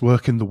the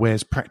guesswork and the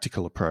where's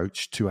practical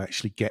approach to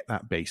actually get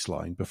that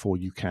baseline before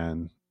you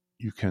can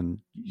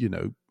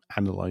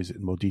analyze it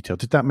in more detail.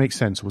 Did that make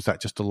sense, or was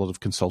that just a lot of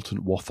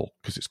consultant waffle?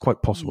 Because it's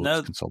quite possible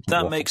it's consultant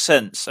waffle. That makes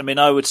sense.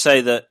 I would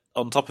say that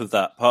on top of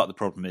that, part of the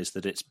problem is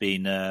that it's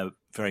been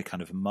very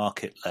kind of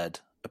market-led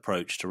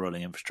approach to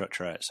rolling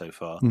infrastructure out so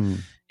far,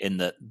 Mm. in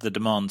that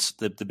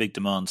the big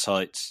demand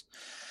sites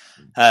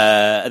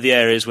are the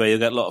areas where you'll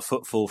get a lot of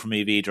footfall from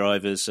EV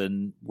drivers,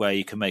 and where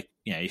you can make,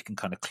 you can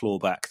kind of claw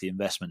back the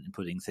investment in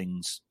putting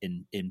things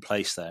in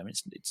place there.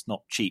 It's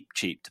not cheap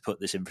to put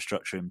this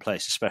infrastructure in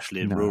place,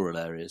 especially in rural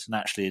areas. And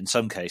actually, in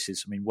some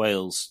cases,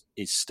 Wales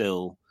is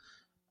still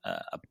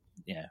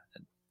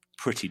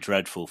pretty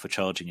dreadful for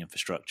charging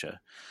infrastructure.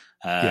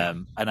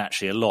 And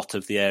actually, a lot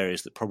of the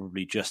areas that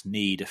probably just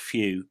need a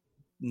few,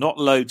 not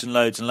loads and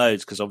loads and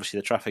loads, because obviously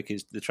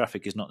the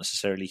traffic is not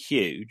necessarily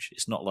huge.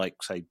 It's not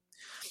like, say,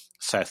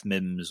 South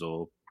Mims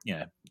or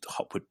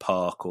Hopwood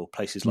Park or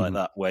places like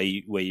that where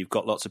you've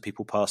got lots of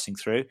people passing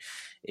through.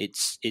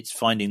 It's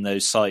finding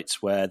those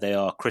sites where they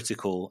are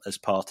critical as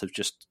part of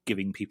just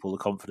giving people the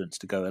confidence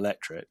to go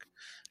electric,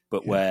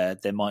 but where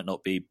there might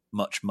not be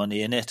much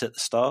money in it at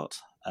the start.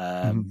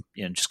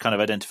 Just kind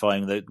of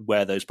identifying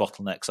where those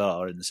bottlenecks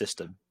are in the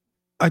system.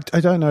 I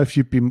don't know if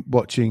you've been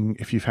watching,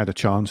 if you've had a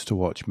chance to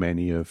watch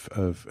many of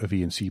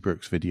Ian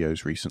Seabrook's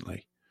videos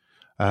recently.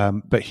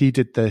 But he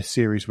did the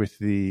series with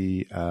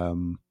the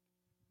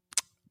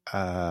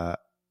where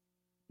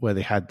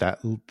they had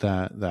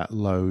that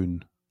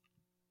loan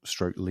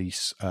stroke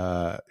lease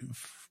Fiat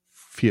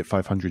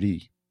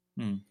 500e,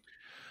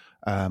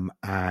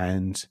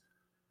 and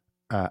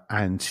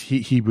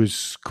he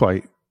was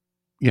quite,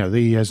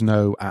 he has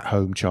no at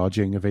home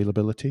charging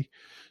availability,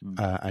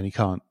 and he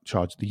can't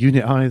charge the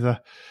unit either.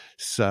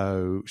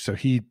 So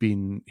he'd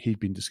been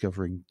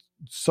discovering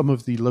some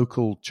of the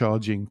local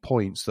charging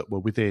points that were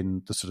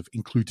within the sort of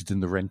included in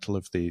the rental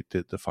of the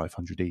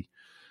 500e.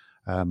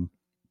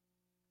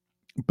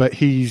 But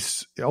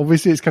he's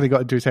obviously, it's kind of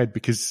got into his head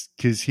because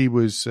he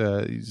was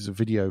there's a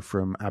video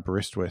from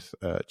Aberystwyth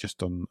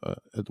just on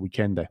at the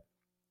weekend there,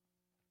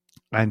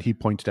 and he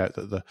pointed out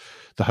that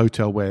the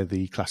hotel where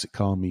the Classic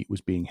Car Meet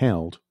was being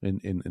held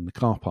in the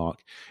car park,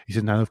 he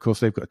said, now of course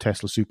they've got a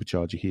Tesla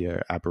supercharger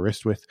here at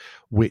Aberystwyth,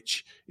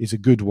 which is a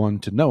good one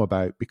to know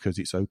about because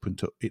it's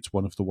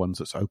one of the ones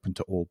that's open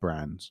to all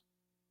brands.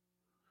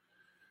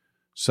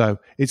 So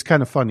it's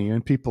kind of funny,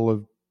 and people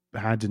have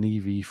had an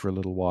EV for a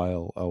little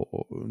while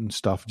and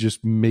stuff,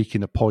 just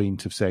making a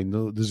point of saying,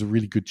 no, there's a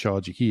really good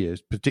charger here,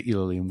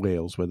 particularly in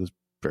Wales where there's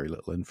very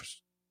little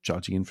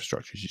charging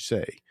infrastructure, as you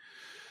say.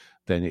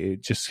 Then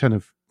it just kind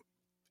of,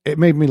 it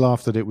made me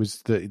laugh that it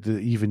was that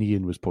even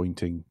Ian was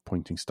pointing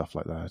stuff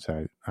like that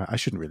out. I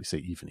shouldn't really say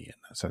even Ian,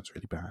 that sounds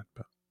really bad,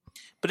 but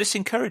it's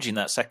encouraging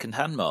that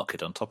second-hand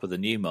market on top of the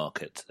new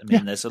market.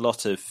 There's a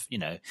lot of,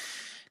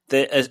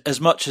 as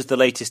much as the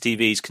latest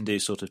EVs can do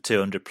sort of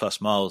 200 plus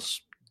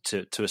miles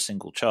to a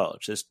single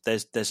charge,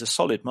 there's a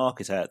solid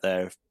market out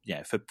there,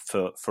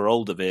 for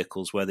older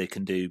vehicles where they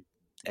can do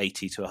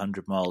 80 to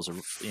 100 miles,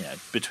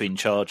 between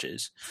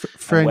charges,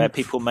 where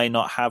people may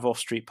not have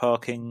off-street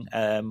parking,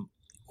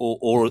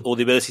 or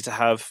the ability to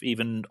have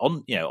even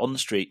on the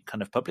street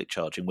kind of public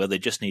charging, where they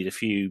just need a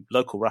few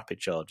local rapid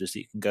chargers that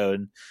you can go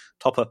and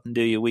top up and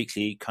do your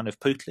weekly kind of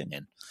pootling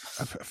in.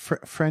 A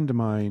friend of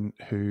mine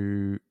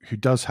who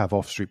does have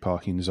off-street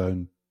parking in his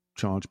own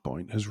charge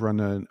point has run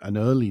an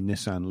early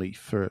Nissan Leaf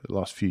for the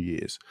last few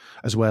years,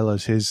 as well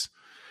as his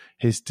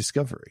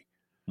Discovery.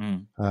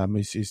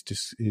 His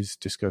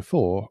Disco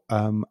 4,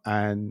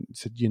 and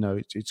said,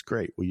 it's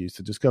great. We use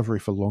the Discovery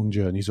for long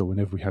journeys or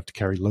whenever we have to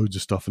carry loads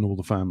of stuff and all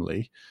the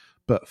family,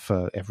 but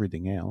for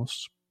everything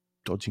else,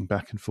 dodging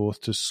back and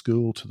forth to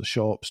school, to the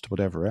shops, to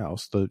whatever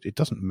else, it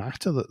doesn't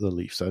matter that the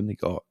Leaf's only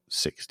got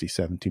 60,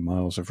 70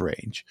 miles of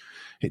range.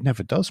 It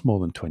never does more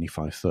than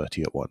 25,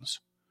 30 at once.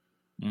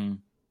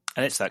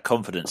 And it's that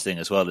confidence thing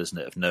as well, isn't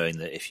it? Of knowing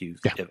that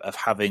of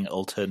having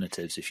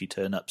alternatives, if you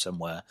turn up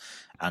somewhere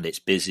and it's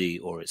busy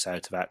or it's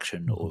out of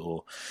action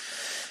or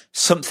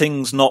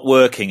something's not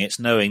working, it's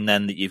knowing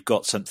then that you've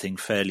got something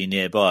fairly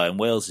nearby. And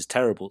Wales is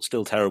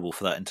still terrible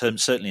for that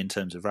certainly in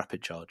terms of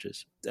rapid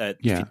chargers.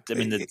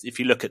 If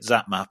you look at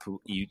ZapMap,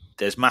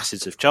 there's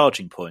masses of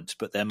charging points,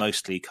 but they're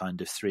mostly kind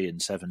of 3 and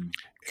 7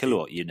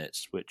 kilowatt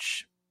units,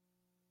 which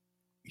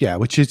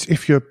is,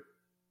 if you're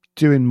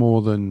doing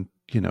more than,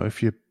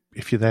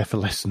 if you're there for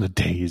less than a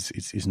day,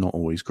 is not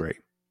always great.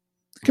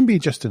 It can be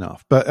just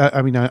enough. But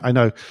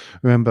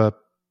remember,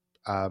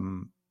 I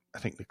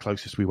think the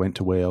closest we went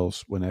to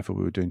Wales whenever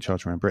we were doing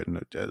Charge Around Britain,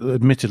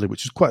 admittedly,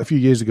 which is quite a few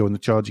years ago, and the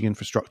charging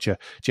infrastructure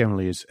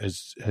generally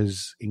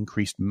has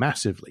increased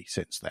massively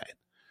since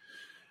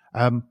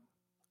then.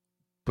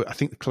 But I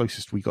think the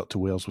closest we got to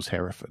Wales was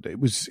Hereford.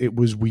 We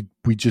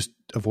just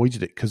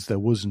avoided it because there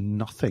was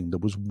nothing. There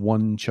was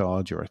one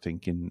charger, I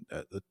think,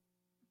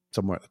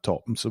 somewhere at the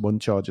top, and so one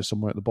charger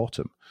somewhere at the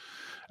bottom,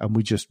 and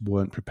we just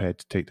weren't prepared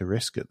to take the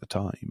risk at the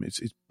time.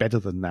 It's better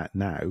than that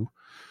now,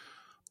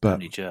 but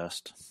only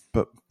just.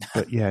 But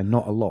yeah,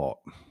 not a lot.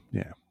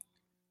 Yeah.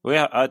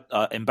 Well,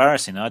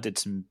 embarrassing. I did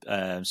some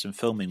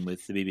filming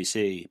with the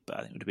BBC, but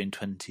I think it would have been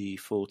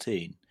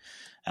 2014,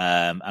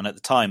 and at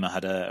the time I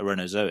had a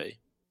Renault Zoe,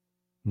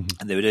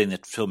 and they were doing the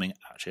filming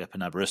actually up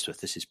in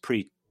Aberystwyth. This is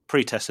pre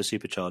Tesla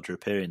supercharger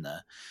appearing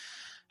there.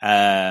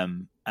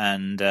 and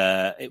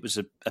it was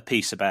a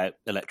piece about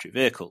electric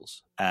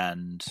vehicles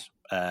and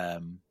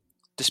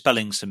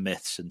dispelling some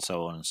myths and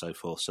so on and so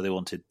forth. So they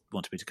wanted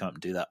me to come up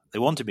and do that. They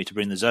wanted me to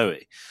bring the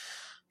Zoe,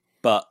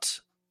 but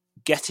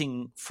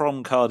getting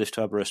from Cardiff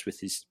to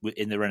Aberystwyth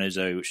in the Renault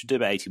Zoe, which would do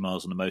about 80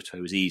 miles on the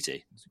motorway, was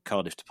easy.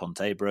 Cardiff to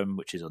Pontabram,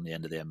 which is on the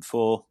end of the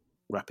M4,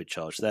 rapid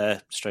charge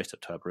there, straight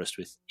up to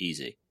Aberystwyth,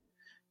 easy.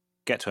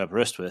 Get to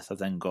Aberystwyth, I've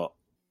then got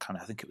I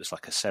think it was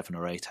like a 7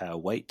 or 8 hour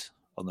wait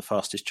on the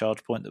fastest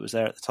charge point that was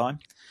there at the time.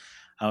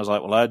 And I was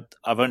like, well,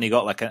 I've only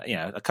got like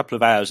a couple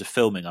of hours of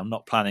filming. I'm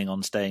not planning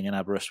on staying in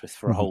Aberystwyth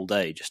for a whole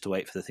day just to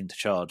wait for the thing to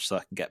charge so I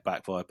can get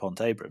back via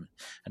Pontabram.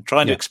 And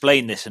trying to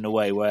explain this in a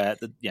way where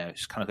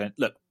it's kind of going,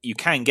 look, you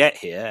can get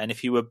here, and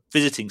if you were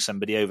visiting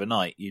somebody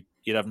overnight,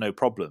 you'd have no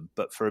problem.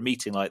 But for a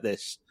meeting like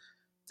this,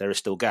 there are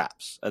still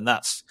gaps, and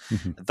that's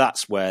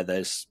where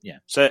there's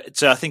So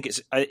I think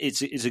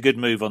it's a good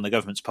move on the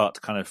government's part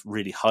to kind of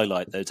really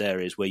highlight those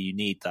areas where you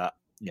need that,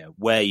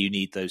 where you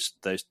need those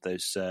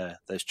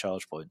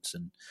charge points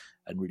and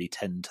really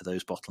tend to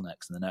those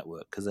bottlenecks in the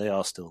network, because they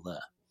are still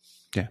there.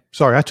 Yeah,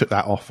 sorry, I took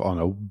that off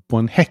on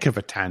one heck of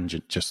a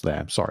tangent just there.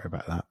 I'm sorry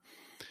about that,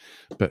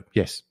 but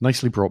yes,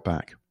 nicely brought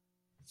back.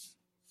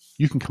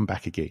 You can come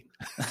back again.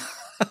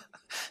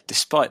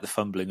 Despite the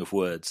fumbling of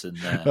words. And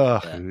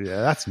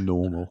that's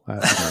normal.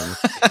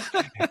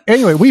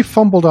 Anyway, we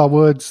fumbled our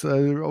words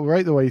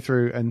right the way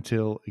through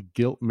until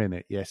Guilt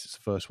Minute. Yes, it's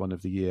the first one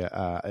of the year.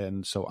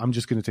 And so I'm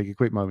just going to take a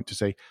quick moment to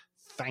say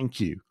thank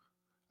you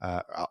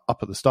up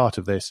at the start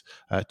of this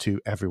to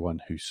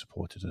everyone who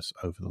supported us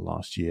over the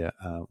last year,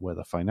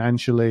 whether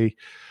financially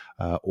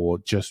or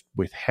just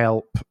with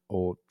help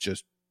or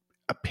just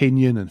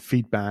opinion and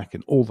feedback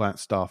and all that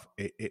stuff.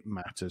 It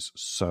matters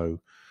so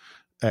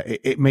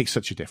it makes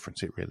such a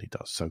difference. It really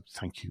does. So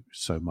thank you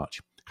so much.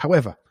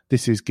 However,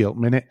 this is Guilt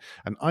Minute,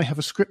 and I have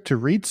a script to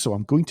read, so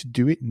I'm going to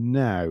do it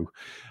now.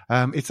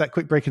 It's that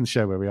quick break in the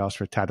show where we ask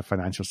for a tad of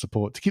financial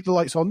support to keep the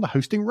lights on, the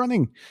hosting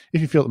running. If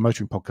you feel the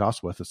Motoring Podcast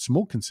is worth a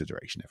small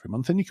consideration every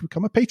month, then you can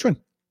become a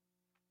patron.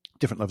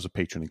 Different levels of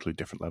patron include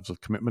different levels of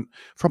commitment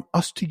from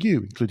us to you,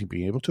 including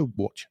being able to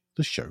watch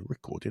the show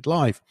recorded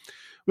live.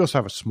 We also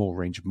have a small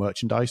range of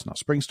merchandise in our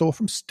spring store,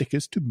 from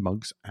stickers to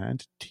mugs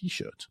and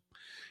t-shirts.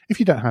 If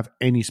you don't have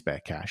any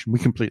spare cash, and we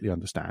completely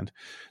understand,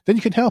 then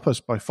you can help us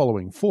by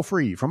following for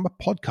free from a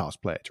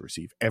podcast player to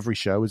receive every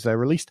show as they're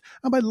released,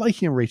 and by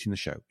liking and rating the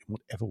show in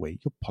whatever way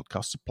your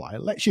podcast supplier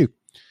lets you.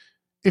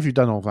 If you've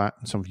done all that,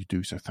 and some of you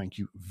do, so thank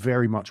you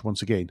very much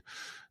once again,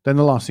 then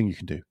the last thing you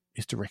can do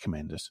is to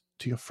recommend us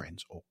to your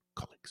friends or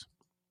colleagues.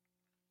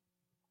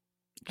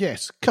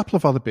 Yes, a couple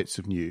of other bits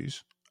of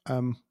news.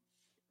 I'm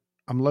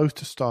loath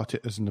to start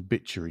it as an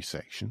obituary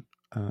section.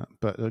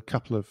 But a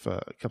couple of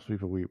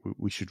people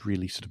we should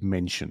really sort of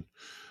mention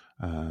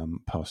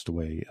passed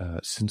away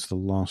since the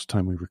last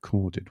time we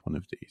recorded one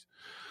of these.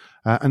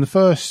 And the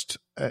first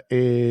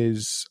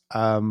is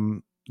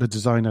the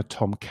designer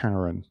Tom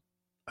Caron,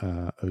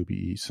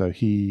 OBE. So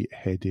he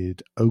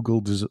headed Ogle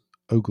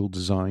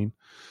Design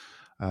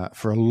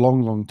for a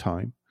long, long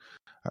time,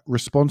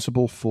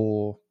 responsible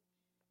for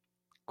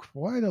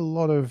quite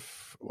a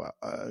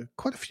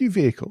few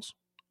vehicles.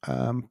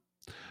 I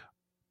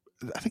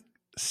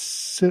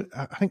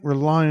think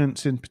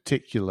Reliance in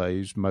particular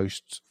is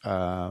most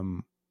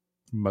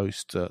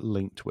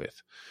linked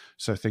with.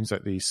 So things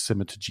like the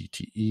Scimitar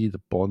GTE,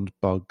 the Bond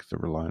Bug, the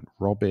Reliant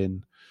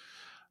Robin.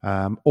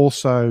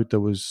 Also, there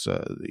was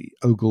the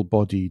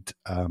ogle-bodied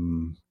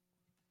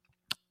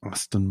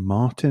Aston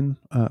Martin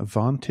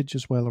Vantage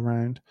as well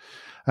around.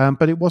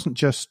 But it wasn't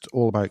just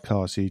all about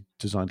cars. He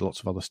designed lots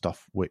of other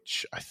stuff,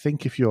 which I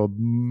think if you're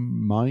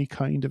my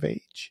kind of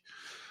age,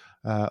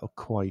 are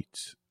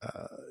quite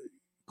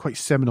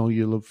seminal.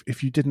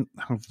 If you didn't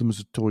have them as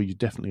a toy, you're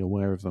definitely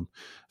aware of them.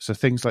 So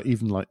things like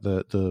even like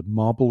the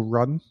Marble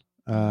Run,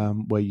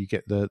 where you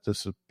get the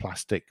sort of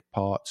plastic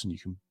parts and you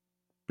can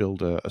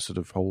build a sort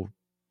of whole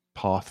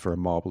path for a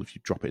marble. If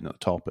you drop it in at the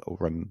top, it'll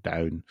run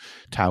down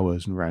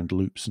towers and round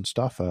loops and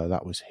stuff.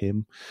 That was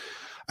him.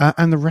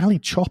 And the Rally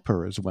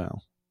Chopper as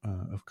well,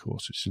 of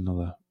course, which is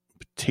another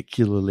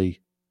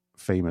particularly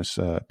famous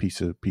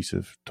piece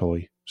of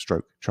toy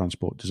stroke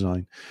transport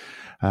design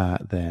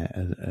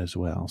there as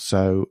well.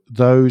 So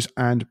those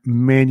and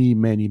many,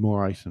 many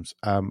more items.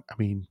 Luke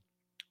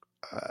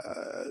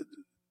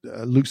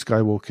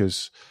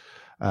Skywalker's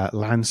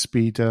Land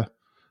Speeder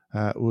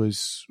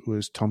was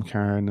Tom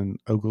Caron and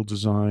Ogle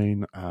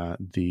Design.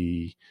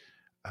 There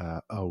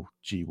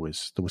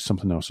was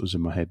something else that was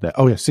in my head there.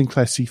 Oh yeah,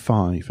 Sinclair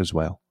C5 as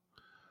well.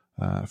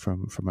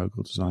 From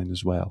Ogle Design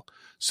as well.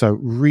 So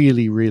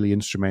really, really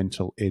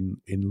instrumental in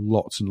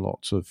lots and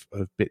lots of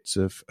bits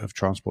of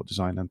transport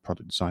design and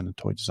product design and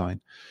toy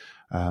design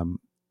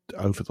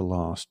over the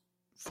last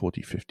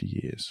 40, 50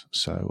 years.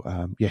 So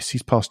yes,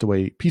 he's passed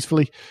away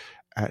peacefully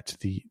at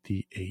the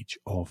age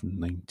of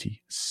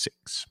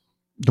 96.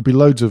 There'll be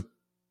loads of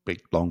big,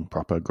 long,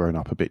 proper,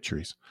 grown-up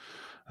obituaries,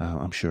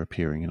 I'm sure,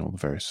 appearing in all the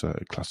various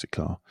classic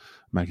car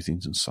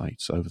magazines and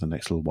sites over the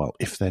next little while,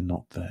 if they're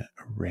not there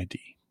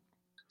already.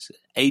 It's an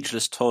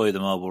ageless toy, the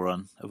Marble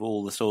Run. Of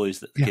all the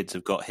toys that the kids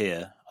have got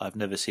here, I've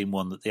never seen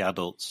one that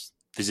the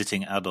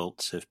visiting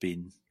adults have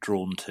been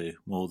drawn to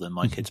more than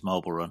my kids'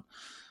 Marble Run.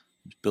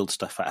 Build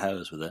stuff at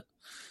hours with it.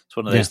 It's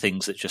one of those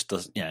things that just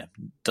doesn't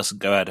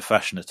go out of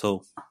fashion at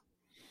all.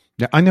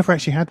 Yeah, I never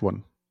actually had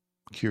one.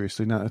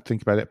 Curiously, now that I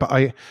think about it, but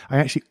I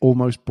actually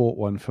almost bought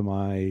one for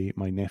my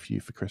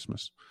nephew for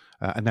Christmas,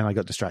 and then I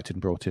got distracted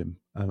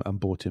and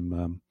bought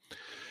him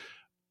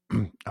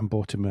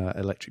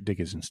electric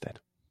diggers instead.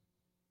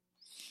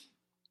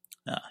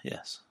 Ah,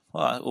 yes.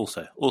 Well,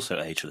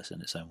 also ageless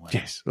in its own way.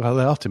 Yes. Well,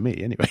 they are to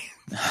me anyway.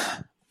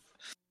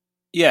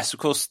 Yes, of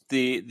course.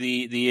 The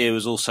year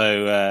was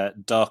also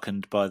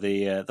darkened by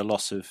the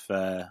loss of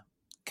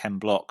Ken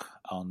Block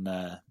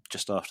on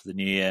just after the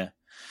New Year.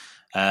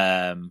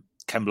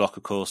 Ken Block,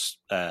 of course,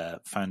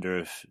 founder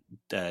of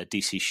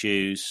DC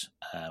Shoes,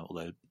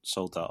 although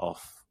sold that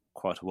off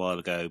quite a while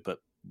ago, but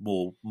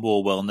more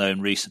well known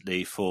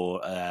recently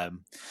for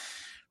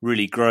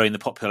really growing the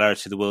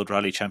popularity of the World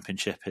Rally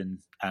Championship and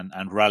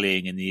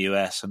rallying in the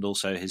US, and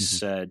also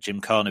his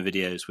Gymkhana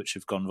videos, which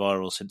have gone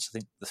viral since I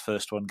think the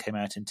first one came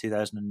out in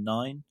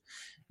 2009.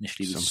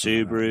 Initially with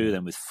Subaru,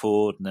 then with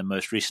Ford, and then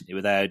most recently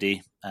with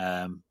Audi.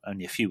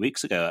 Only a few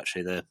weeks ago,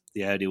 actually,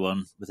 the Audi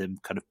one with him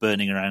kind of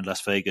burning around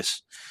Las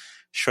Vegas,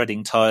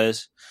 shredding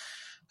tyres.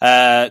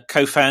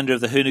 Co-founder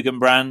of the Hoonigan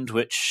brand,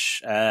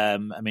 which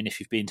if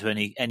you've been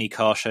to any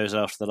car shows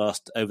over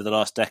the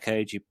last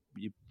decade,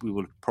 we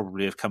will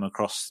probably have come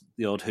across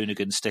the odd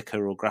Hoonigan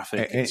sticker or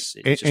graphic. It's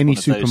just any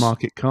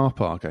supermarket car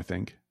park, I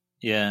think.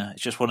 Yeah,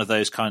 it's just one of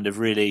those kind of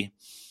really,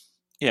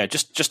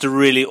 just a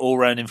really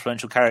all-round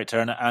influential character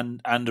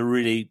and a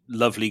really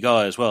lovely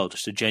guy as well.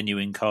 Just a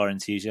genuine car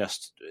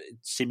enthusiast,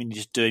 seemingly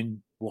just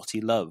doing what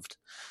he loved.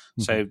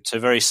 So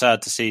very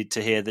sad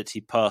to hear that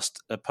he passed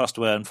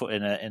away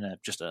in a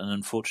just an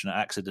unfortunate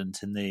accident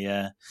in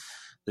the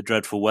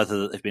dreadful weather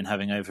that they've been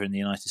having over in the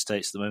United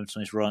States at the moment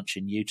on his ranch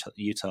in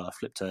Utah.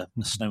 Flipped a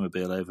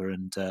snowmobile over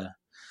and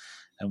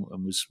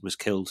was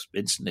killed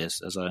instantly,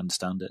 as I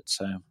understand it.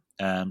 So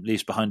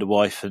leaves behind a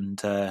wife and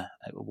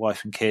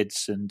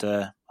kids and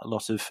a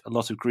lot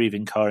of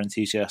grieving car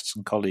enthusiasts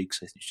and colleagues.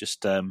 It's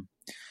just an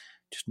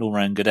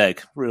all-round good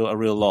egg. A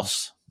real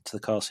loss to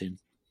the car scene.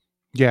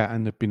 Yeah,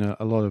 and there've been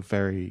a lot of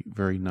very,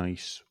 very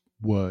nice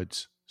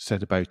words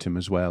said about him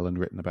as well and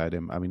written about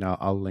him. I mean,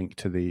 I'll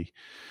link from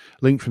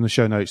the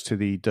show notes to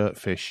the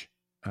Dirtfish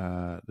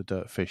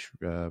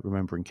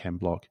Remembering Ken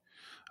Block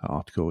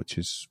article, which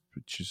is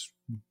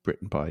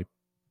written by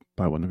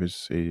one of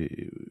his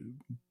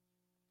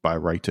by a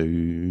writer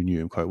who knew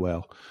him quite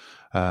well.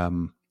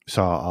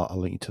 So I'll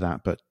link to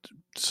that. But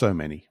so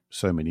many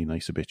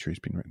nice obituaries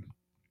been written,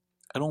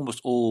 and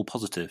almost all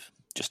positive.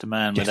 Just a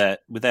man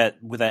without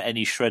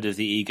any shred of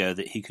the ego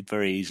that he could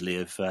very easily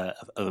have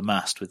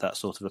amassed with that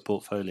sort of a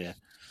portfolio.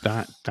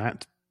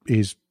 That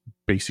is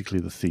basically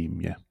the theme.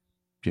 Yeah,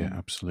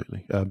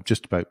 absolutely.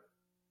 Just about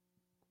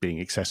being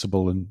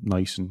accessible and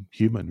nice and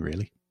human,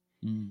 really.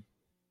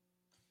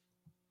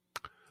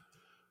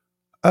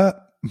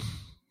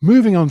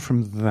 Moving on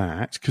from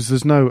that, because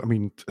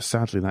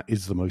sadly that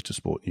is the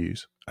motorsport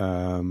news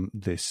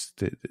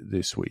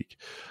this week.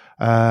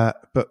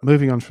 But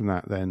moving on from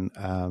that, then.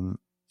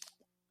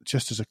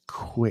 Just as a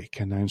quick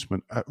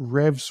announcement,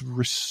 Revs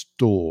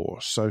Restore.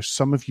 So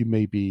some of you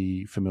may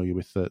be familiar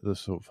with the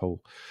sort of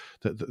whole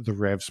the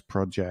Revs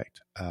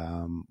project,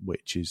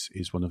 which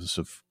is one of the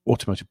sort of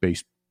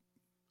automotive-based,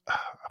 I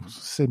would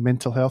say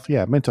mental health,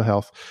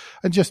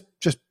 and just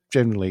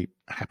generally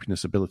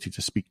happiness, ability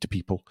to speak to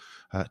people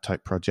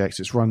type projects.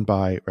 It's run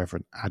by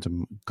Reverend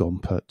Adam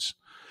Gompert,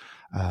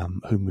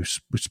 whom we've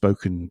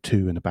spoken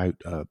to and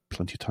about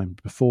plenty of times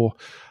before,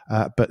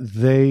 but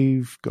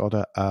they've got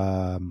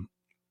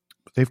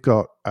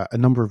a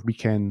number of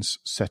weekends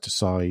set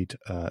aside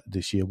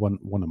this year, one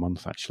a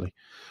month actually,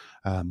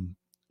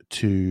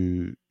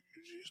 to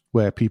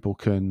where people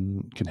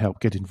can help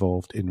get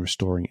involved in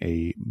restoring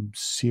a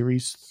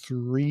Series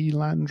 3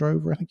 Land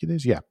Rover, I think it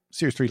is. Yeah,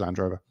 Series 3 Land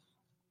Rover.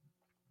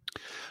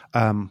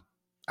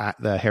 At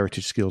the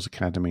Heritage Skills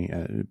Academy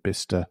at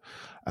Bicester.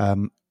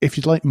 If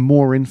you'd like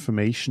more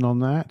information on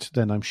that,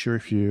 then I'm sure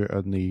if you're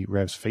on the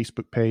Revs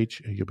Facebook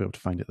page, you'll be able to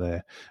find it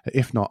there.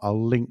 If not,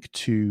 I'll link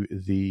to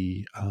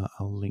the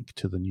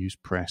news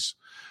press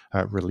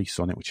release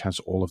on it, which has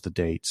all of the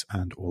dates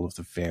and all of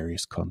the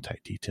various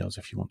contact details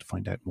if you want to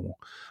find out more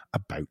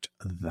about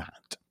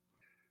that.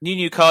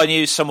 New car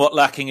news, somewhat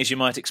lacking as you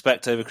might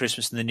expect over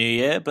Christmas and the New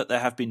Year, but there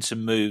have been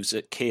some moves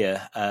at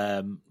Kia.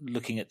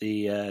 Looking at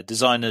the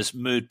designer's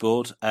mood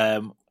board,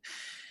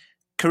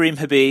 Karim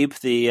Habib,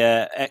 the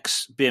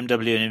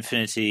ex-BMW and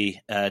Infiniti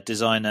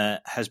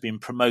designer, has been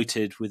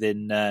promoted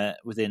within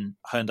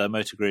Hyundai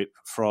Motor Group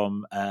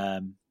from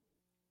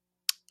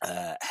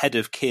head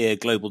of Kia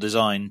Global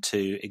Design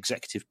to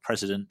executive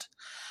president.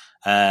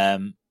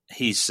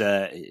 He's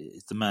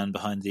the man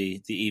behind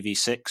the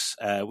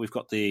EV6. We've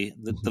got the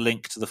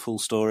link to the full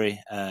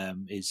story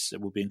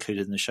will be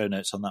included in the show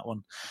notes on that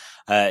one.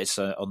 It's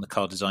on the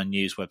Car Design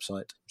News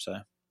website. So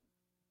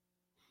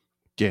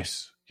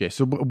yes,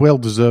 So well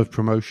deserved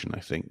promotion, I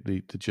think.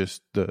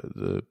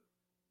 The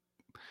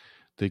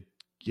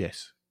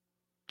yes,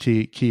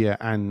 Kia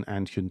and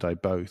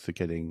Hyundai both are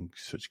getting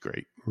such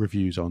great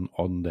reviews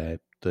on their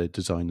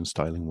design and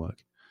styling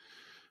work.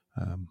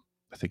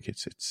 I think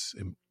it's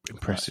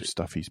impressive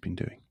stuff he's been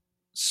doing.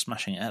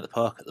 Smashing it out of the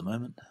park at the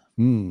moment.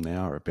 They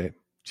are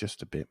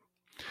just a bit.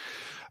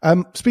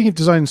 Speaking of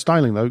design and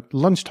styling, though,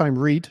 Lunchtime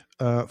Read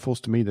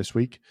falls to me this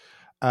week.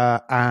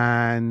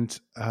 And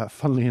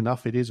funnily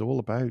enough, it is all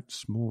about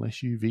small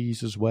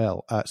SUVs as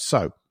well.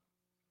 So,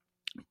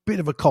 bit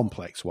of a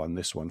complex one,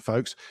 this one,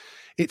 folks.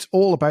 It's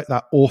all about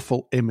that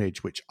awful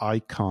image, which I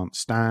can't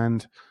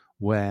stand,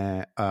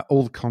 where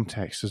all the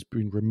context has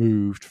been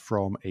removed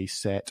from a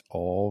set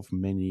of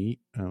many,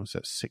 was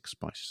that 6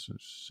 by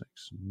 6,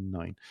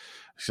 9,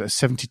 so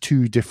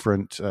 72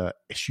 different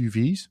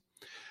SUVs.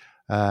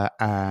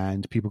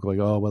 And people going,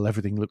 oh, well,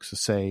 everything looks the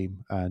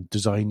same, and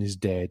design is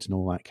dead and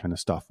all that kind of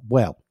stuff.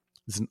 Well,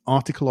 there's an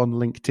article on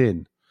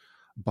LinkedIn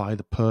by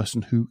the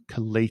person who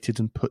collated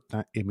and put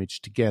that image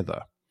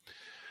together,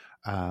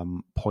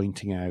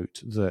 pointing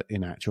out that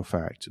in actual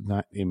fact,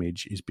 that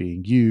image is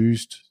being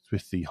used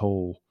with the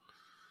whole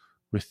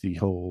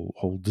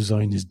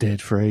design is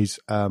dead phrase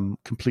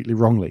completely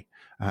wrongly.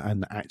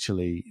 And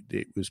actually,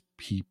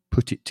 he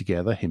put it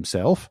together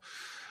himself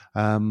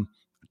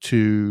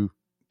to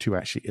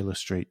actually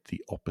illustrate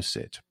the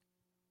opposite.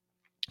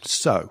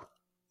 So,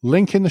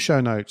 link in the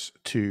show notes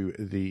to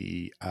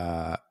the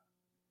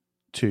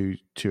to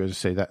as I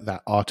say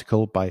that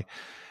article by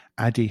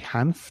Adi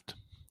Hanft.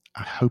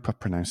 I hope I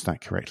pronounced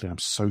that correctly. I'm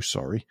so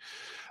sorry.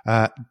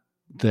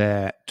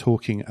 They're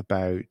talking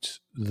about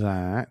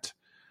that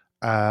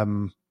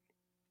and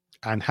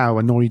how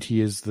annoyed he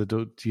is that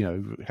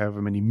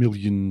however many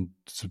millions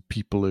of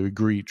people are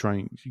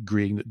agreeing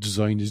that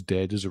design is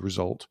dead as a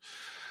result.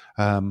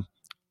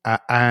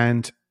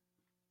 And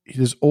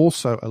there's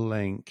also a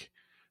link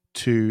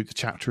to the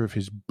chapter of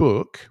his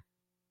book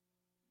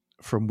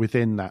from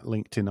within that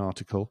LinkedIn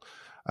article,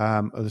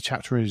 the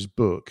chapter in his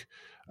book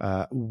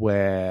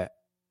where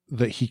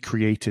that he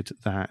created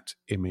that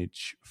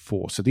image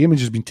for. So the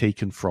image has been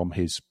taken from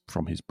his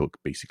book,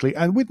 basically,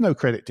 and with no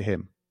credit to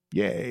him.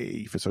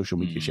 Yay for social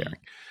media sharing.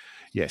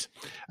 Yes.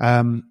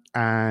 And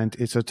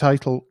it's a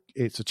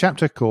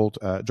chapter called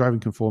Driving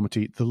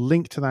Conformity. The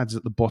link to that is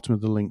at the bottom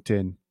of the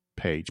LinkedIn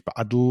page, but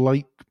I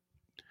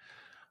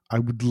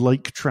would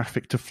like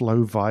traffic to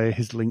flow via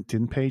his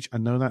LinkedIn page. I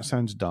know that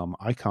sounds dumb.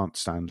 I can't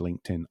stand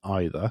LinkedIn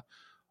either,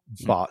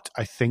 but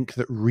I think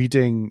that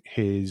reading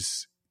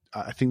his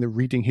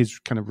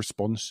kind of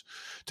response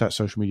to that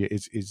social media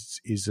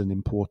is an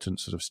important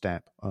sort of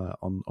step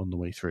on the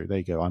way through. There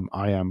you go.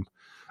 I am.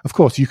 Of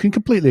course, you can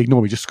completely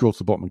ignore me. Just scroll to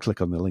the bottom and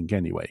click on the link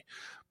anyway.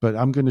 But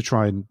I'm going to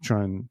try and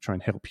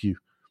help you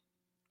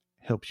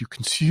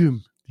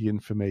consume the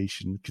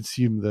information,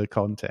 consume the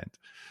content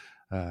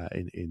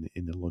in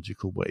a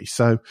logical way.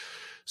 So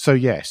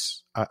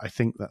yes, I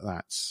think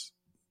that's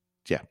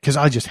because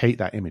I just hate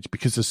that image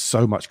because there's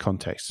so much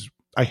context.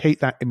 I hate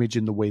that image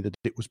in the way that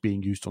it was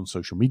being used on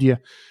social media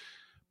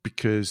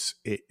because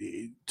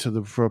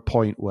for a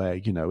point where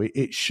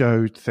it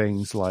showed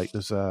things like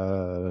there's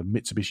a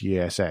Mitsubishi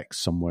ASX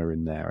somewhere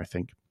in there, I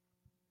think,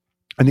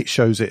 and it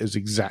shows it as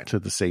exactly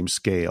the same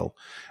scale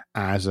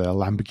as a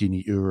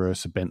Lamborghini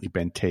Urus, a Bentley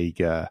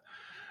Bentayga,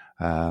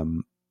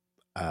 or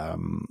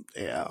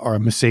a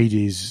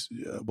Mercedes.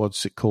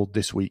 What's it called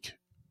this week?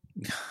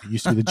 It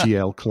used to be the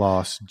GL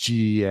class,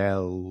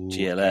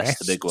 GLS,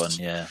 the big one,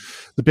 yeah,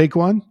 the big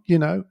one.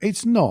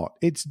 It's not.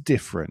 It's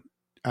different,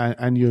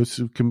 and you're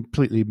sort of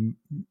completely.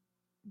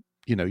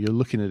 You're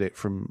looking at it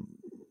from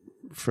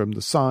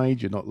the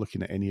side. You're not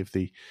looking at any of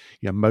the,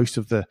 most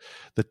of the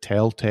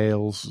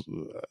telltales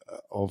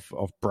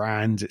of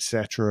brands,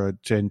 etc.,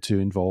 tend to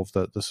involve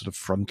the sort of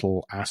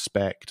frontal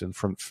aspect and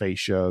front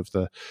fascia of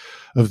the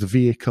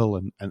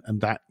vehicle, and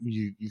that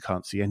you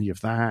can't see any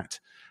of that.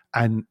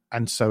 And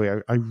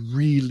so I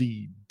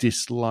really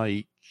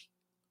dislike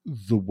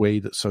the way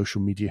that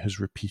social media has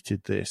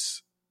repeated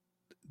this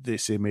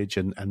image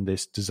and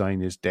this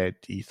design is dead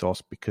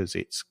ethos, because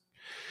it's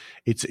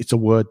a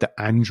word that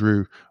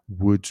Andrew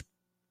would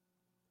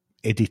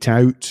edit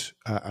out,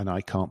 and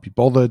I can't be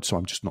bothered, so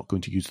I'm just not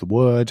going to use the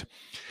word.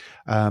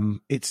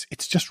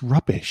 It's just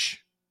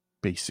rubbish,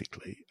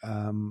 basically,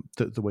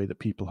 the way that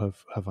people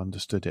have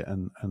understood it,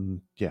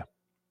 and yeah.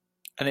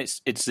 And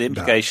it's the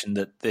implication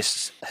that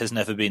this has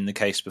never been the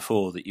case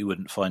before, that you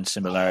wouldn't find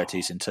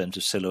similarities in terms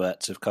of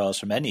silhouettes of cars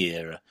from any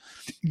era.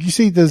 You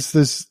see, there's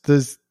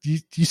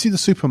you see the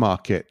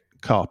supermarket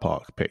car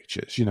park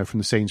pictures, from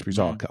the Sainsbury's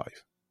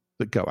archive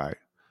that go out.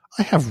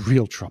 I have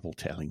real trouble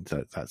telling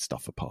that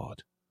stuff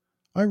apart.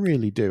 I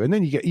really do. And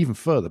then you get even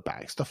further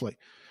back, stuff like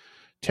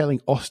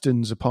telling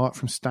Austins apart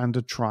from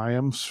standard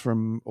Triumphs,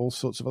 from all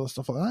sorts of other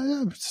stuff like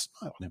that. It's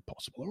not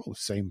impossible. They're all the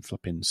same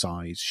flipping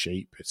size,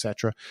 shape,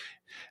 etc.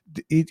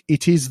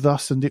 It is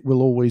thus, and it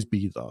will always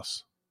be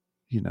thus.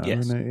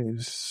 Yes. And it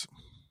is.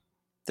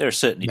 There are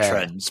certainly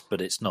trends,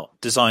 but it's not.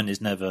 Design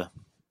is never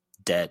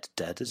dead,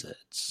 is it?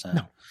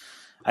 No.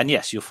 And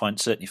yes, you'll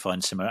certainly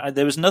find similar.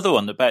 There was another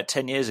one about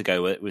 10 years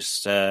ago where it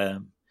was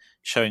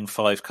showing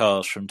 5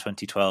 cars from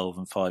 2012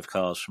 and 5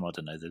 cars from, I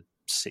don't know, the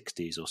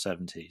 60s or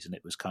 70s, and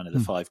it was kind of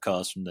the 5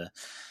 cars from the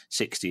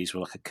 60s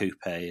were like a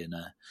coupe and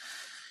a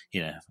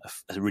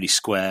really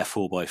square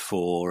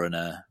 4x4 and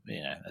a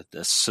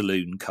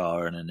saloon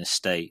car and an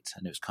estate,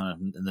 and it was kind of,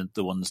 and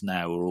the ones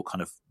now are all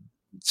kind of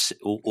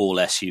all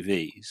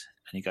SUVs.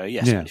 And you go,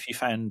 yes, but if you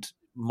found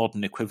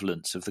modern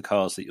equivalents of the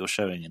cars that you're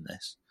showing in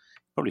this,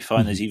 you probably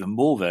find there's even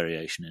more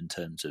variation in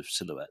terms of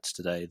silhouettes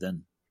today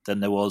than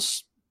there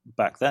was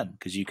back then,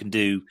 because you can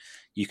do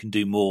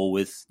more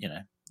with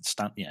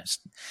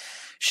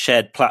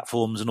shared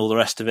platforms and all the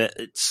rest of it.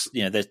 It's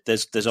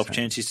there's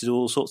opportunities to do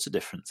all sorts of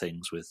different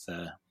things with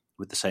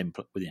the same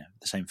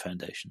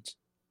foundations.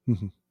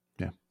 Mm-hmm.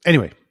 Yeah.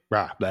 Anyway,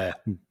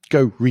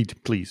 go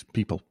read, please,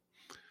 people.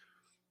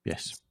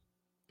 Yes,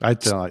 I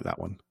don't like that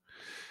one.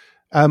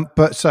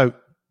 But so, do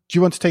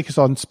you want to take us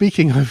on?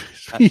 Speaking of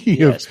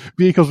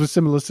vehicles with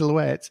similar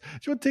silhouettes, do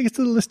you want to take us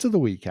to the list of the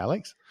week,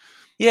 Alex?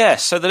 Yeah.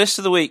 So the list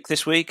of the week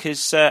this week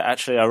is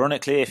actually,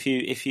 ironically,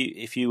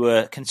 if you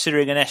were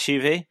considering an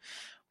SUV,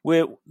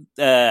 we're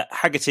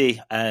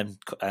Haggerty and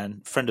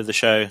friend of the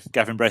show,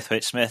 Gavin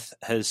Braithwaite-Smith,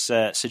 has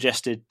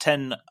suggested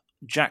 10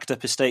 jacked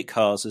up estate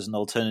cars as an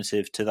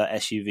alternative to that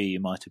SUV you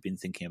might have been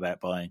thinking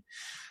about buying.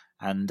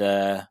 And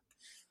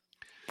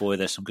boy,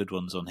 there's some good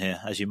ones on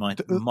here, as you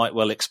might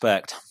well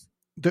expect.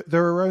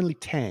 There are only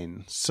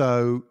 10.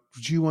 So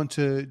do you want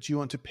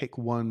to pick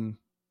one,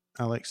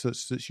 Alex,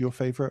 that's your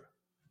favourite?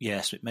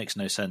 Yes, it makes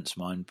no sense,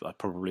 mine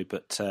probably,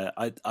 but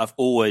I've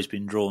always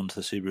been drawn to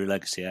the Subaru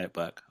Legacy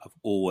Outback. I've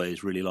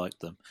always really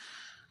liked them.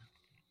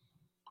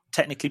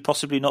 Technically,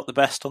 possibly not the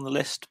best on the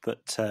list,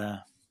 but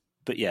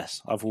yes,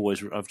 I've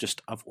always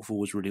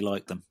really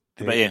liked them.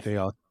 They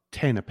are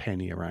 10 a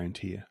penny around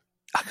here.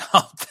 I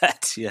can't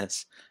bet.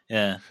 Yes,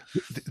 yeah.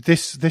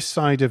 This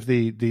side of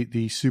the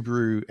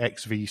Subaru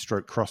XV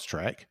stroke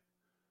Crosstrek,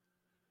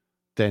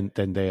 then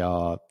they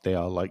are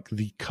like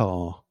the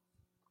car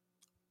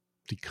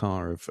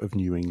of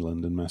New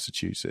England and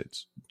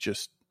Massachusetts,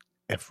 just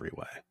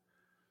everywhere.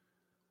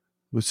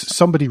 Was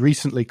somebody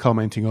recently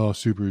commenting, "Oh,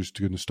 Subaru's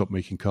going to stop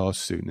making cars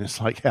soon"?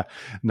 It's like, yeah,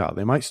 no,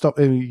 they might stop.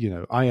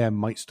 IM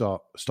might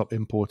stop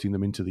importing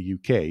them into the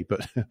UK,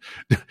 but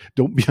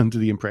don't be under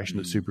the impression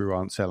that Subaru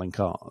aren't selling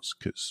cars,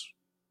 because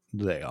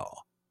they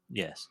are.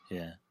 Yes,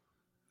 yeah.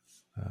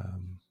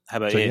 How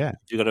about you? Yeah, have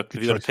you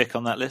got a pick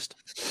on that list?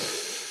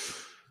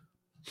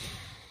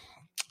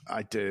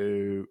 I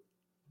do.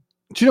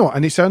 Do you know what?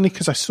 And it's only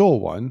because I saw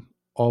one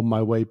on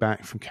my way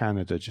back from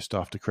Canada just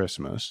after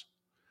Christmas.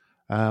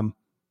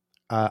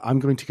 I'm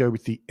going to go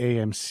with the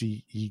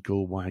AMC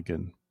Eagle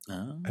wagon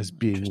as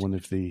being one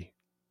of the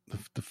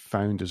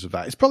founders of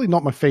that. It's probably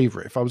not my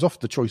favorite. If I was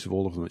offered the choice of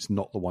all of them, it's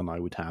not the one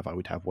I would have. I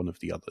would have one of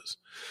the others.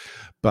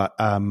 But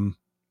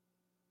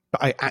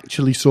I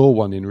actually saw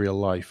one in real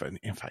life, and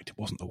in fact, it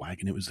wasn't the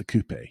wagon; it was the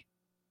coupe,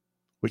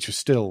 which was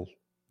still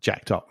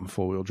jacked up and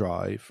 4-wheel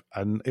drive,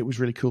 and it was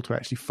really cool to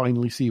actually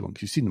finally see one,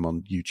 because you've seen them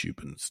on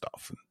YouTube and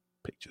stuff and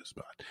pictures,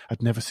 but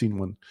I'd never seen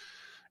one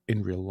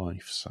in real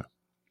life. So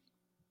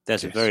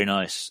there's a very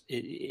nice,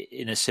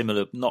 in a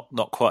similar,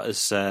 not quite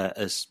as I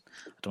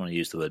don't want to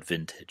use the word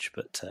vintage,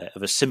 but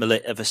of a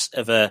similar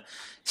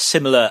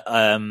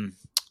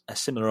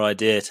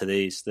idea to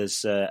these.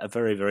 There's a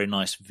very, very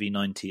nice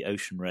V90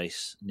 Ocean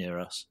Race near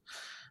us.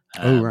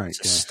 It's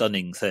a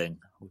stunning thing,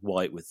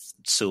 white with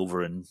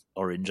silver and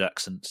orange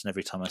accents, and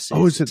every time I see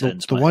is it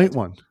the white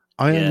one?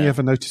 I only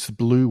ever noticed the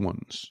blue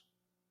ones.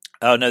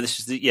 Oh no, this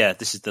is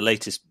the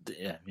latest.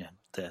 Yeah.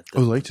 The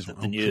latest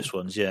one, the newest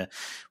ones,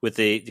 with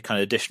the kind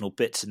of additional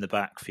bits in the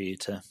back for you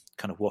to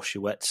kind of wash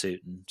your wetsuit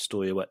and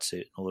store your wetsuit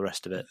and all the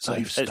rest of it. So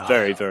it's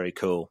very, very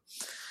cool.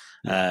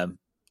 Yeah.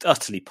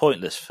 Utterly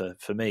pointless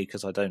for me,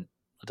 because I don't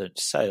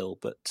sail,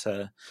 but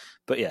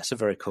yeah, it's a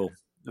very cool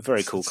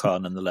car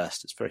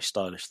nonetheless. It's a very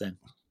stylish thing.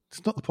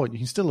 It's not the point. You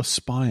can still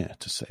aspire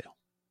to sail.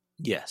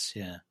 Yes,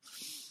 yeah.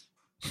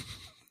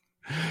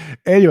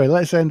 Anyway,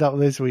 let's end up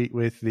this week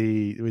with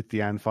the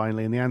And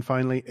Finally. And the And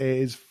Finally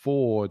is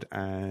Ford.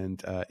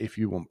 And if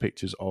you want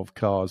pictures of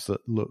cars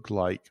that look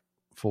like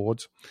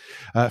Fords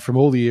from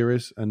all the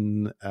eras,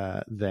 and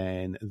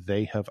then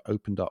they have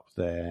opened up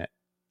their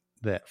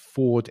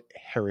Ford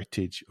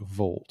Heritage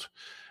Vault.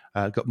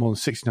 Got more than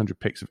 1,600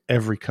 pics of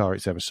every car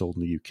it's ever sold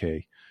in the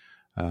UK.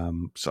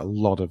 So a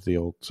lot of the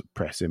old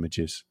press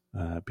images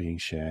being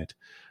shared.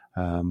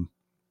 And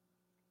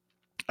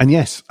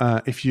yes,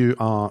 if you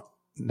are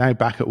now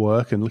back at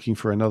work and looking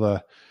for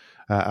another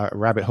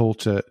rabbit hole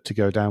to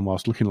go down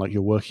whilst looking like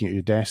you're working at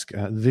your desk,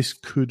 this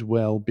could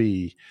well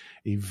be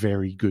a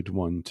very good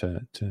one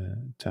to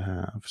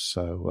have.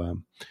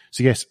 So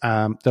yes,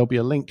 there'll be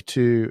a link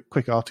to a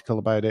quick article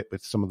about it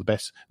with some of the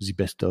best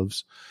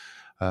ofs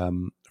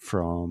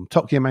from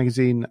Top Gear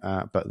magazine,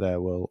 but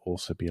there will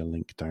also be a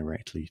link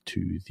directly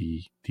to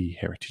the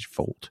Heritage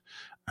Vault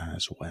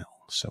as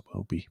well. So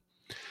we'll be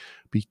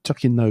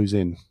tucking those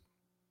in.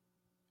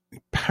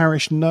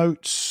 Parish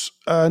notes,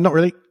 not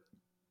really.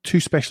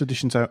 2 special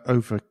editions out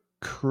over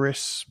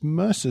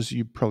Christmas, as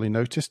you probably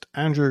noticed.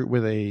 Andrew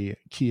with a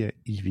Kia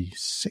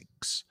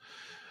EV6.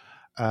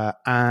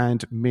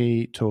 And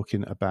me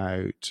talking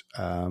about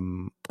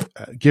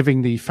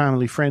giving the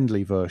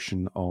family-friendly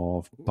version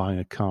of buying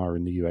a car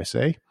in the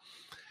USA.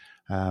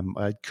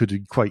 I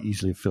could quite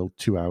easily have filled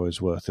 2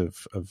 hours worth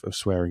of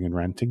swearing and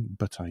ranting,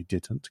 but I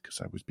didn't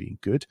because I was being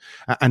good.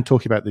 And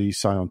talking about the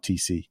Scion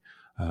TC,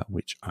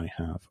 which I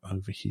have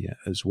over here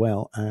as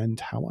well, and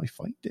how I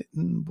find it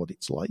and what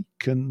it's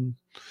like and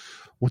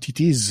what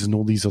it is and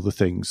all these other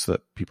things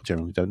that people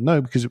generally don't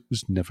know because it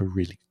was never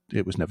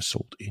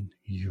sold in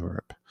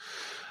Europe.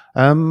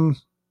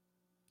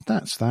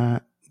 That's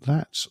that.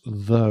 That's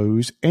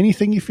those.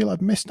 Anything you feel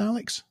I've missed,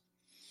 Alex?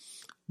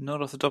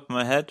 Not off the top of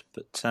my head,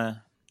 but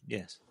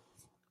yes.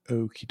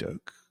 Okie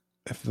doke.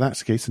 If that's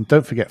the case, then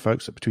don't forget,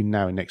 folks, that between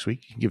now and next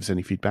week, you can give us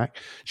any feedback.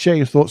 Share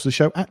your thoughts of the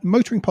show at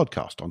Motoring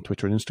Podcast on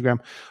Twitter and Instagram,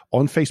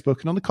 on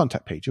Facebook, and on the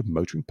contact page of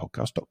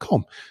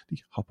motoringpodcast.com, the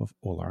hub of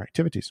all our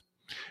activities.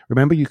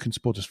 Remember, you can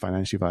support us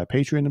financially via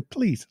Patreon, and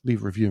please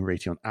leave a review and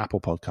rating on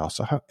Apple Podcasts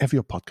or however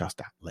your podcast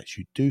app lets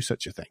you do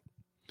such a thing.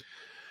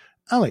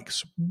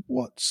 Alex,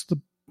 what's the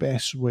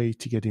best way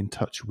to get in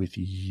touch with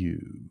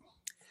you?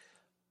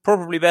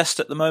 Probably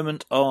best at the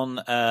moment on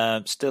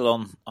I'm still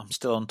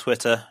on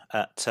Twitter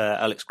at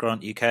Alex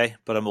Grant UK,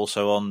 but I'm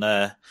also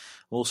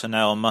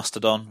now on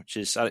Mastodon, which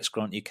is Alex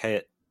Grant UK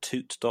at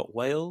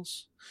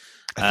toot.wales.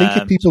 I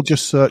think if people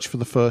just search for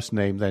the first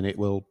name, then it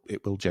will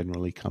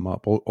generally come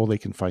up, or they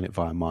can find it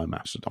via my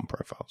Mastodon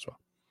profile as well.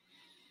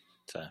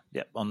 So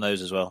yeah, on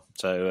those as well.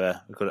 So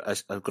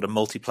I've got a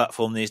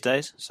multi-platform these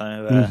days.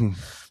 So,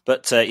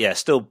 but yeah,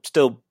 still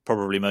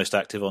probably most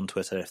active on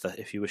Twitter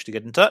if you wish to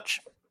get in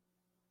touch.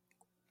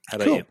 How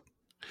about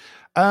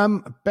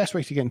you? Best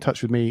way to get in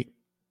touch with me,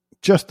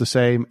 just the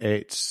same.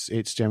 It's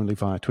generally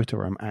via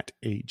Twitter. I'm at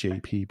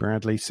AJP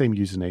Bradley. Same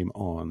username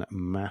on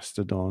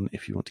Mastodon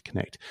if you want to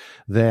connect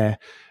there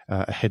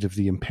ahead of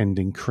the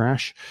impending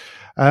crash.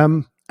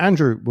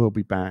 Andrew will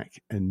be back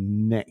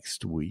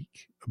next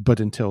week, but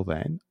until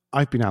then,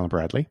 I've been Alan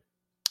Bradley.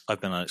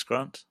 I've been Alex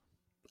Grant.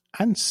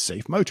 And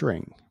safe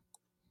motoring.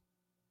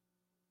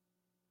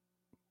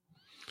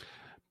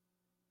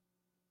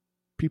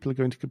 People are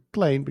going to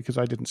complain because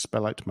I didn't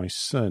spell out my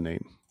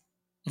surname.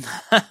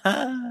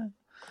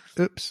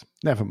 Oops,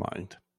 never mind.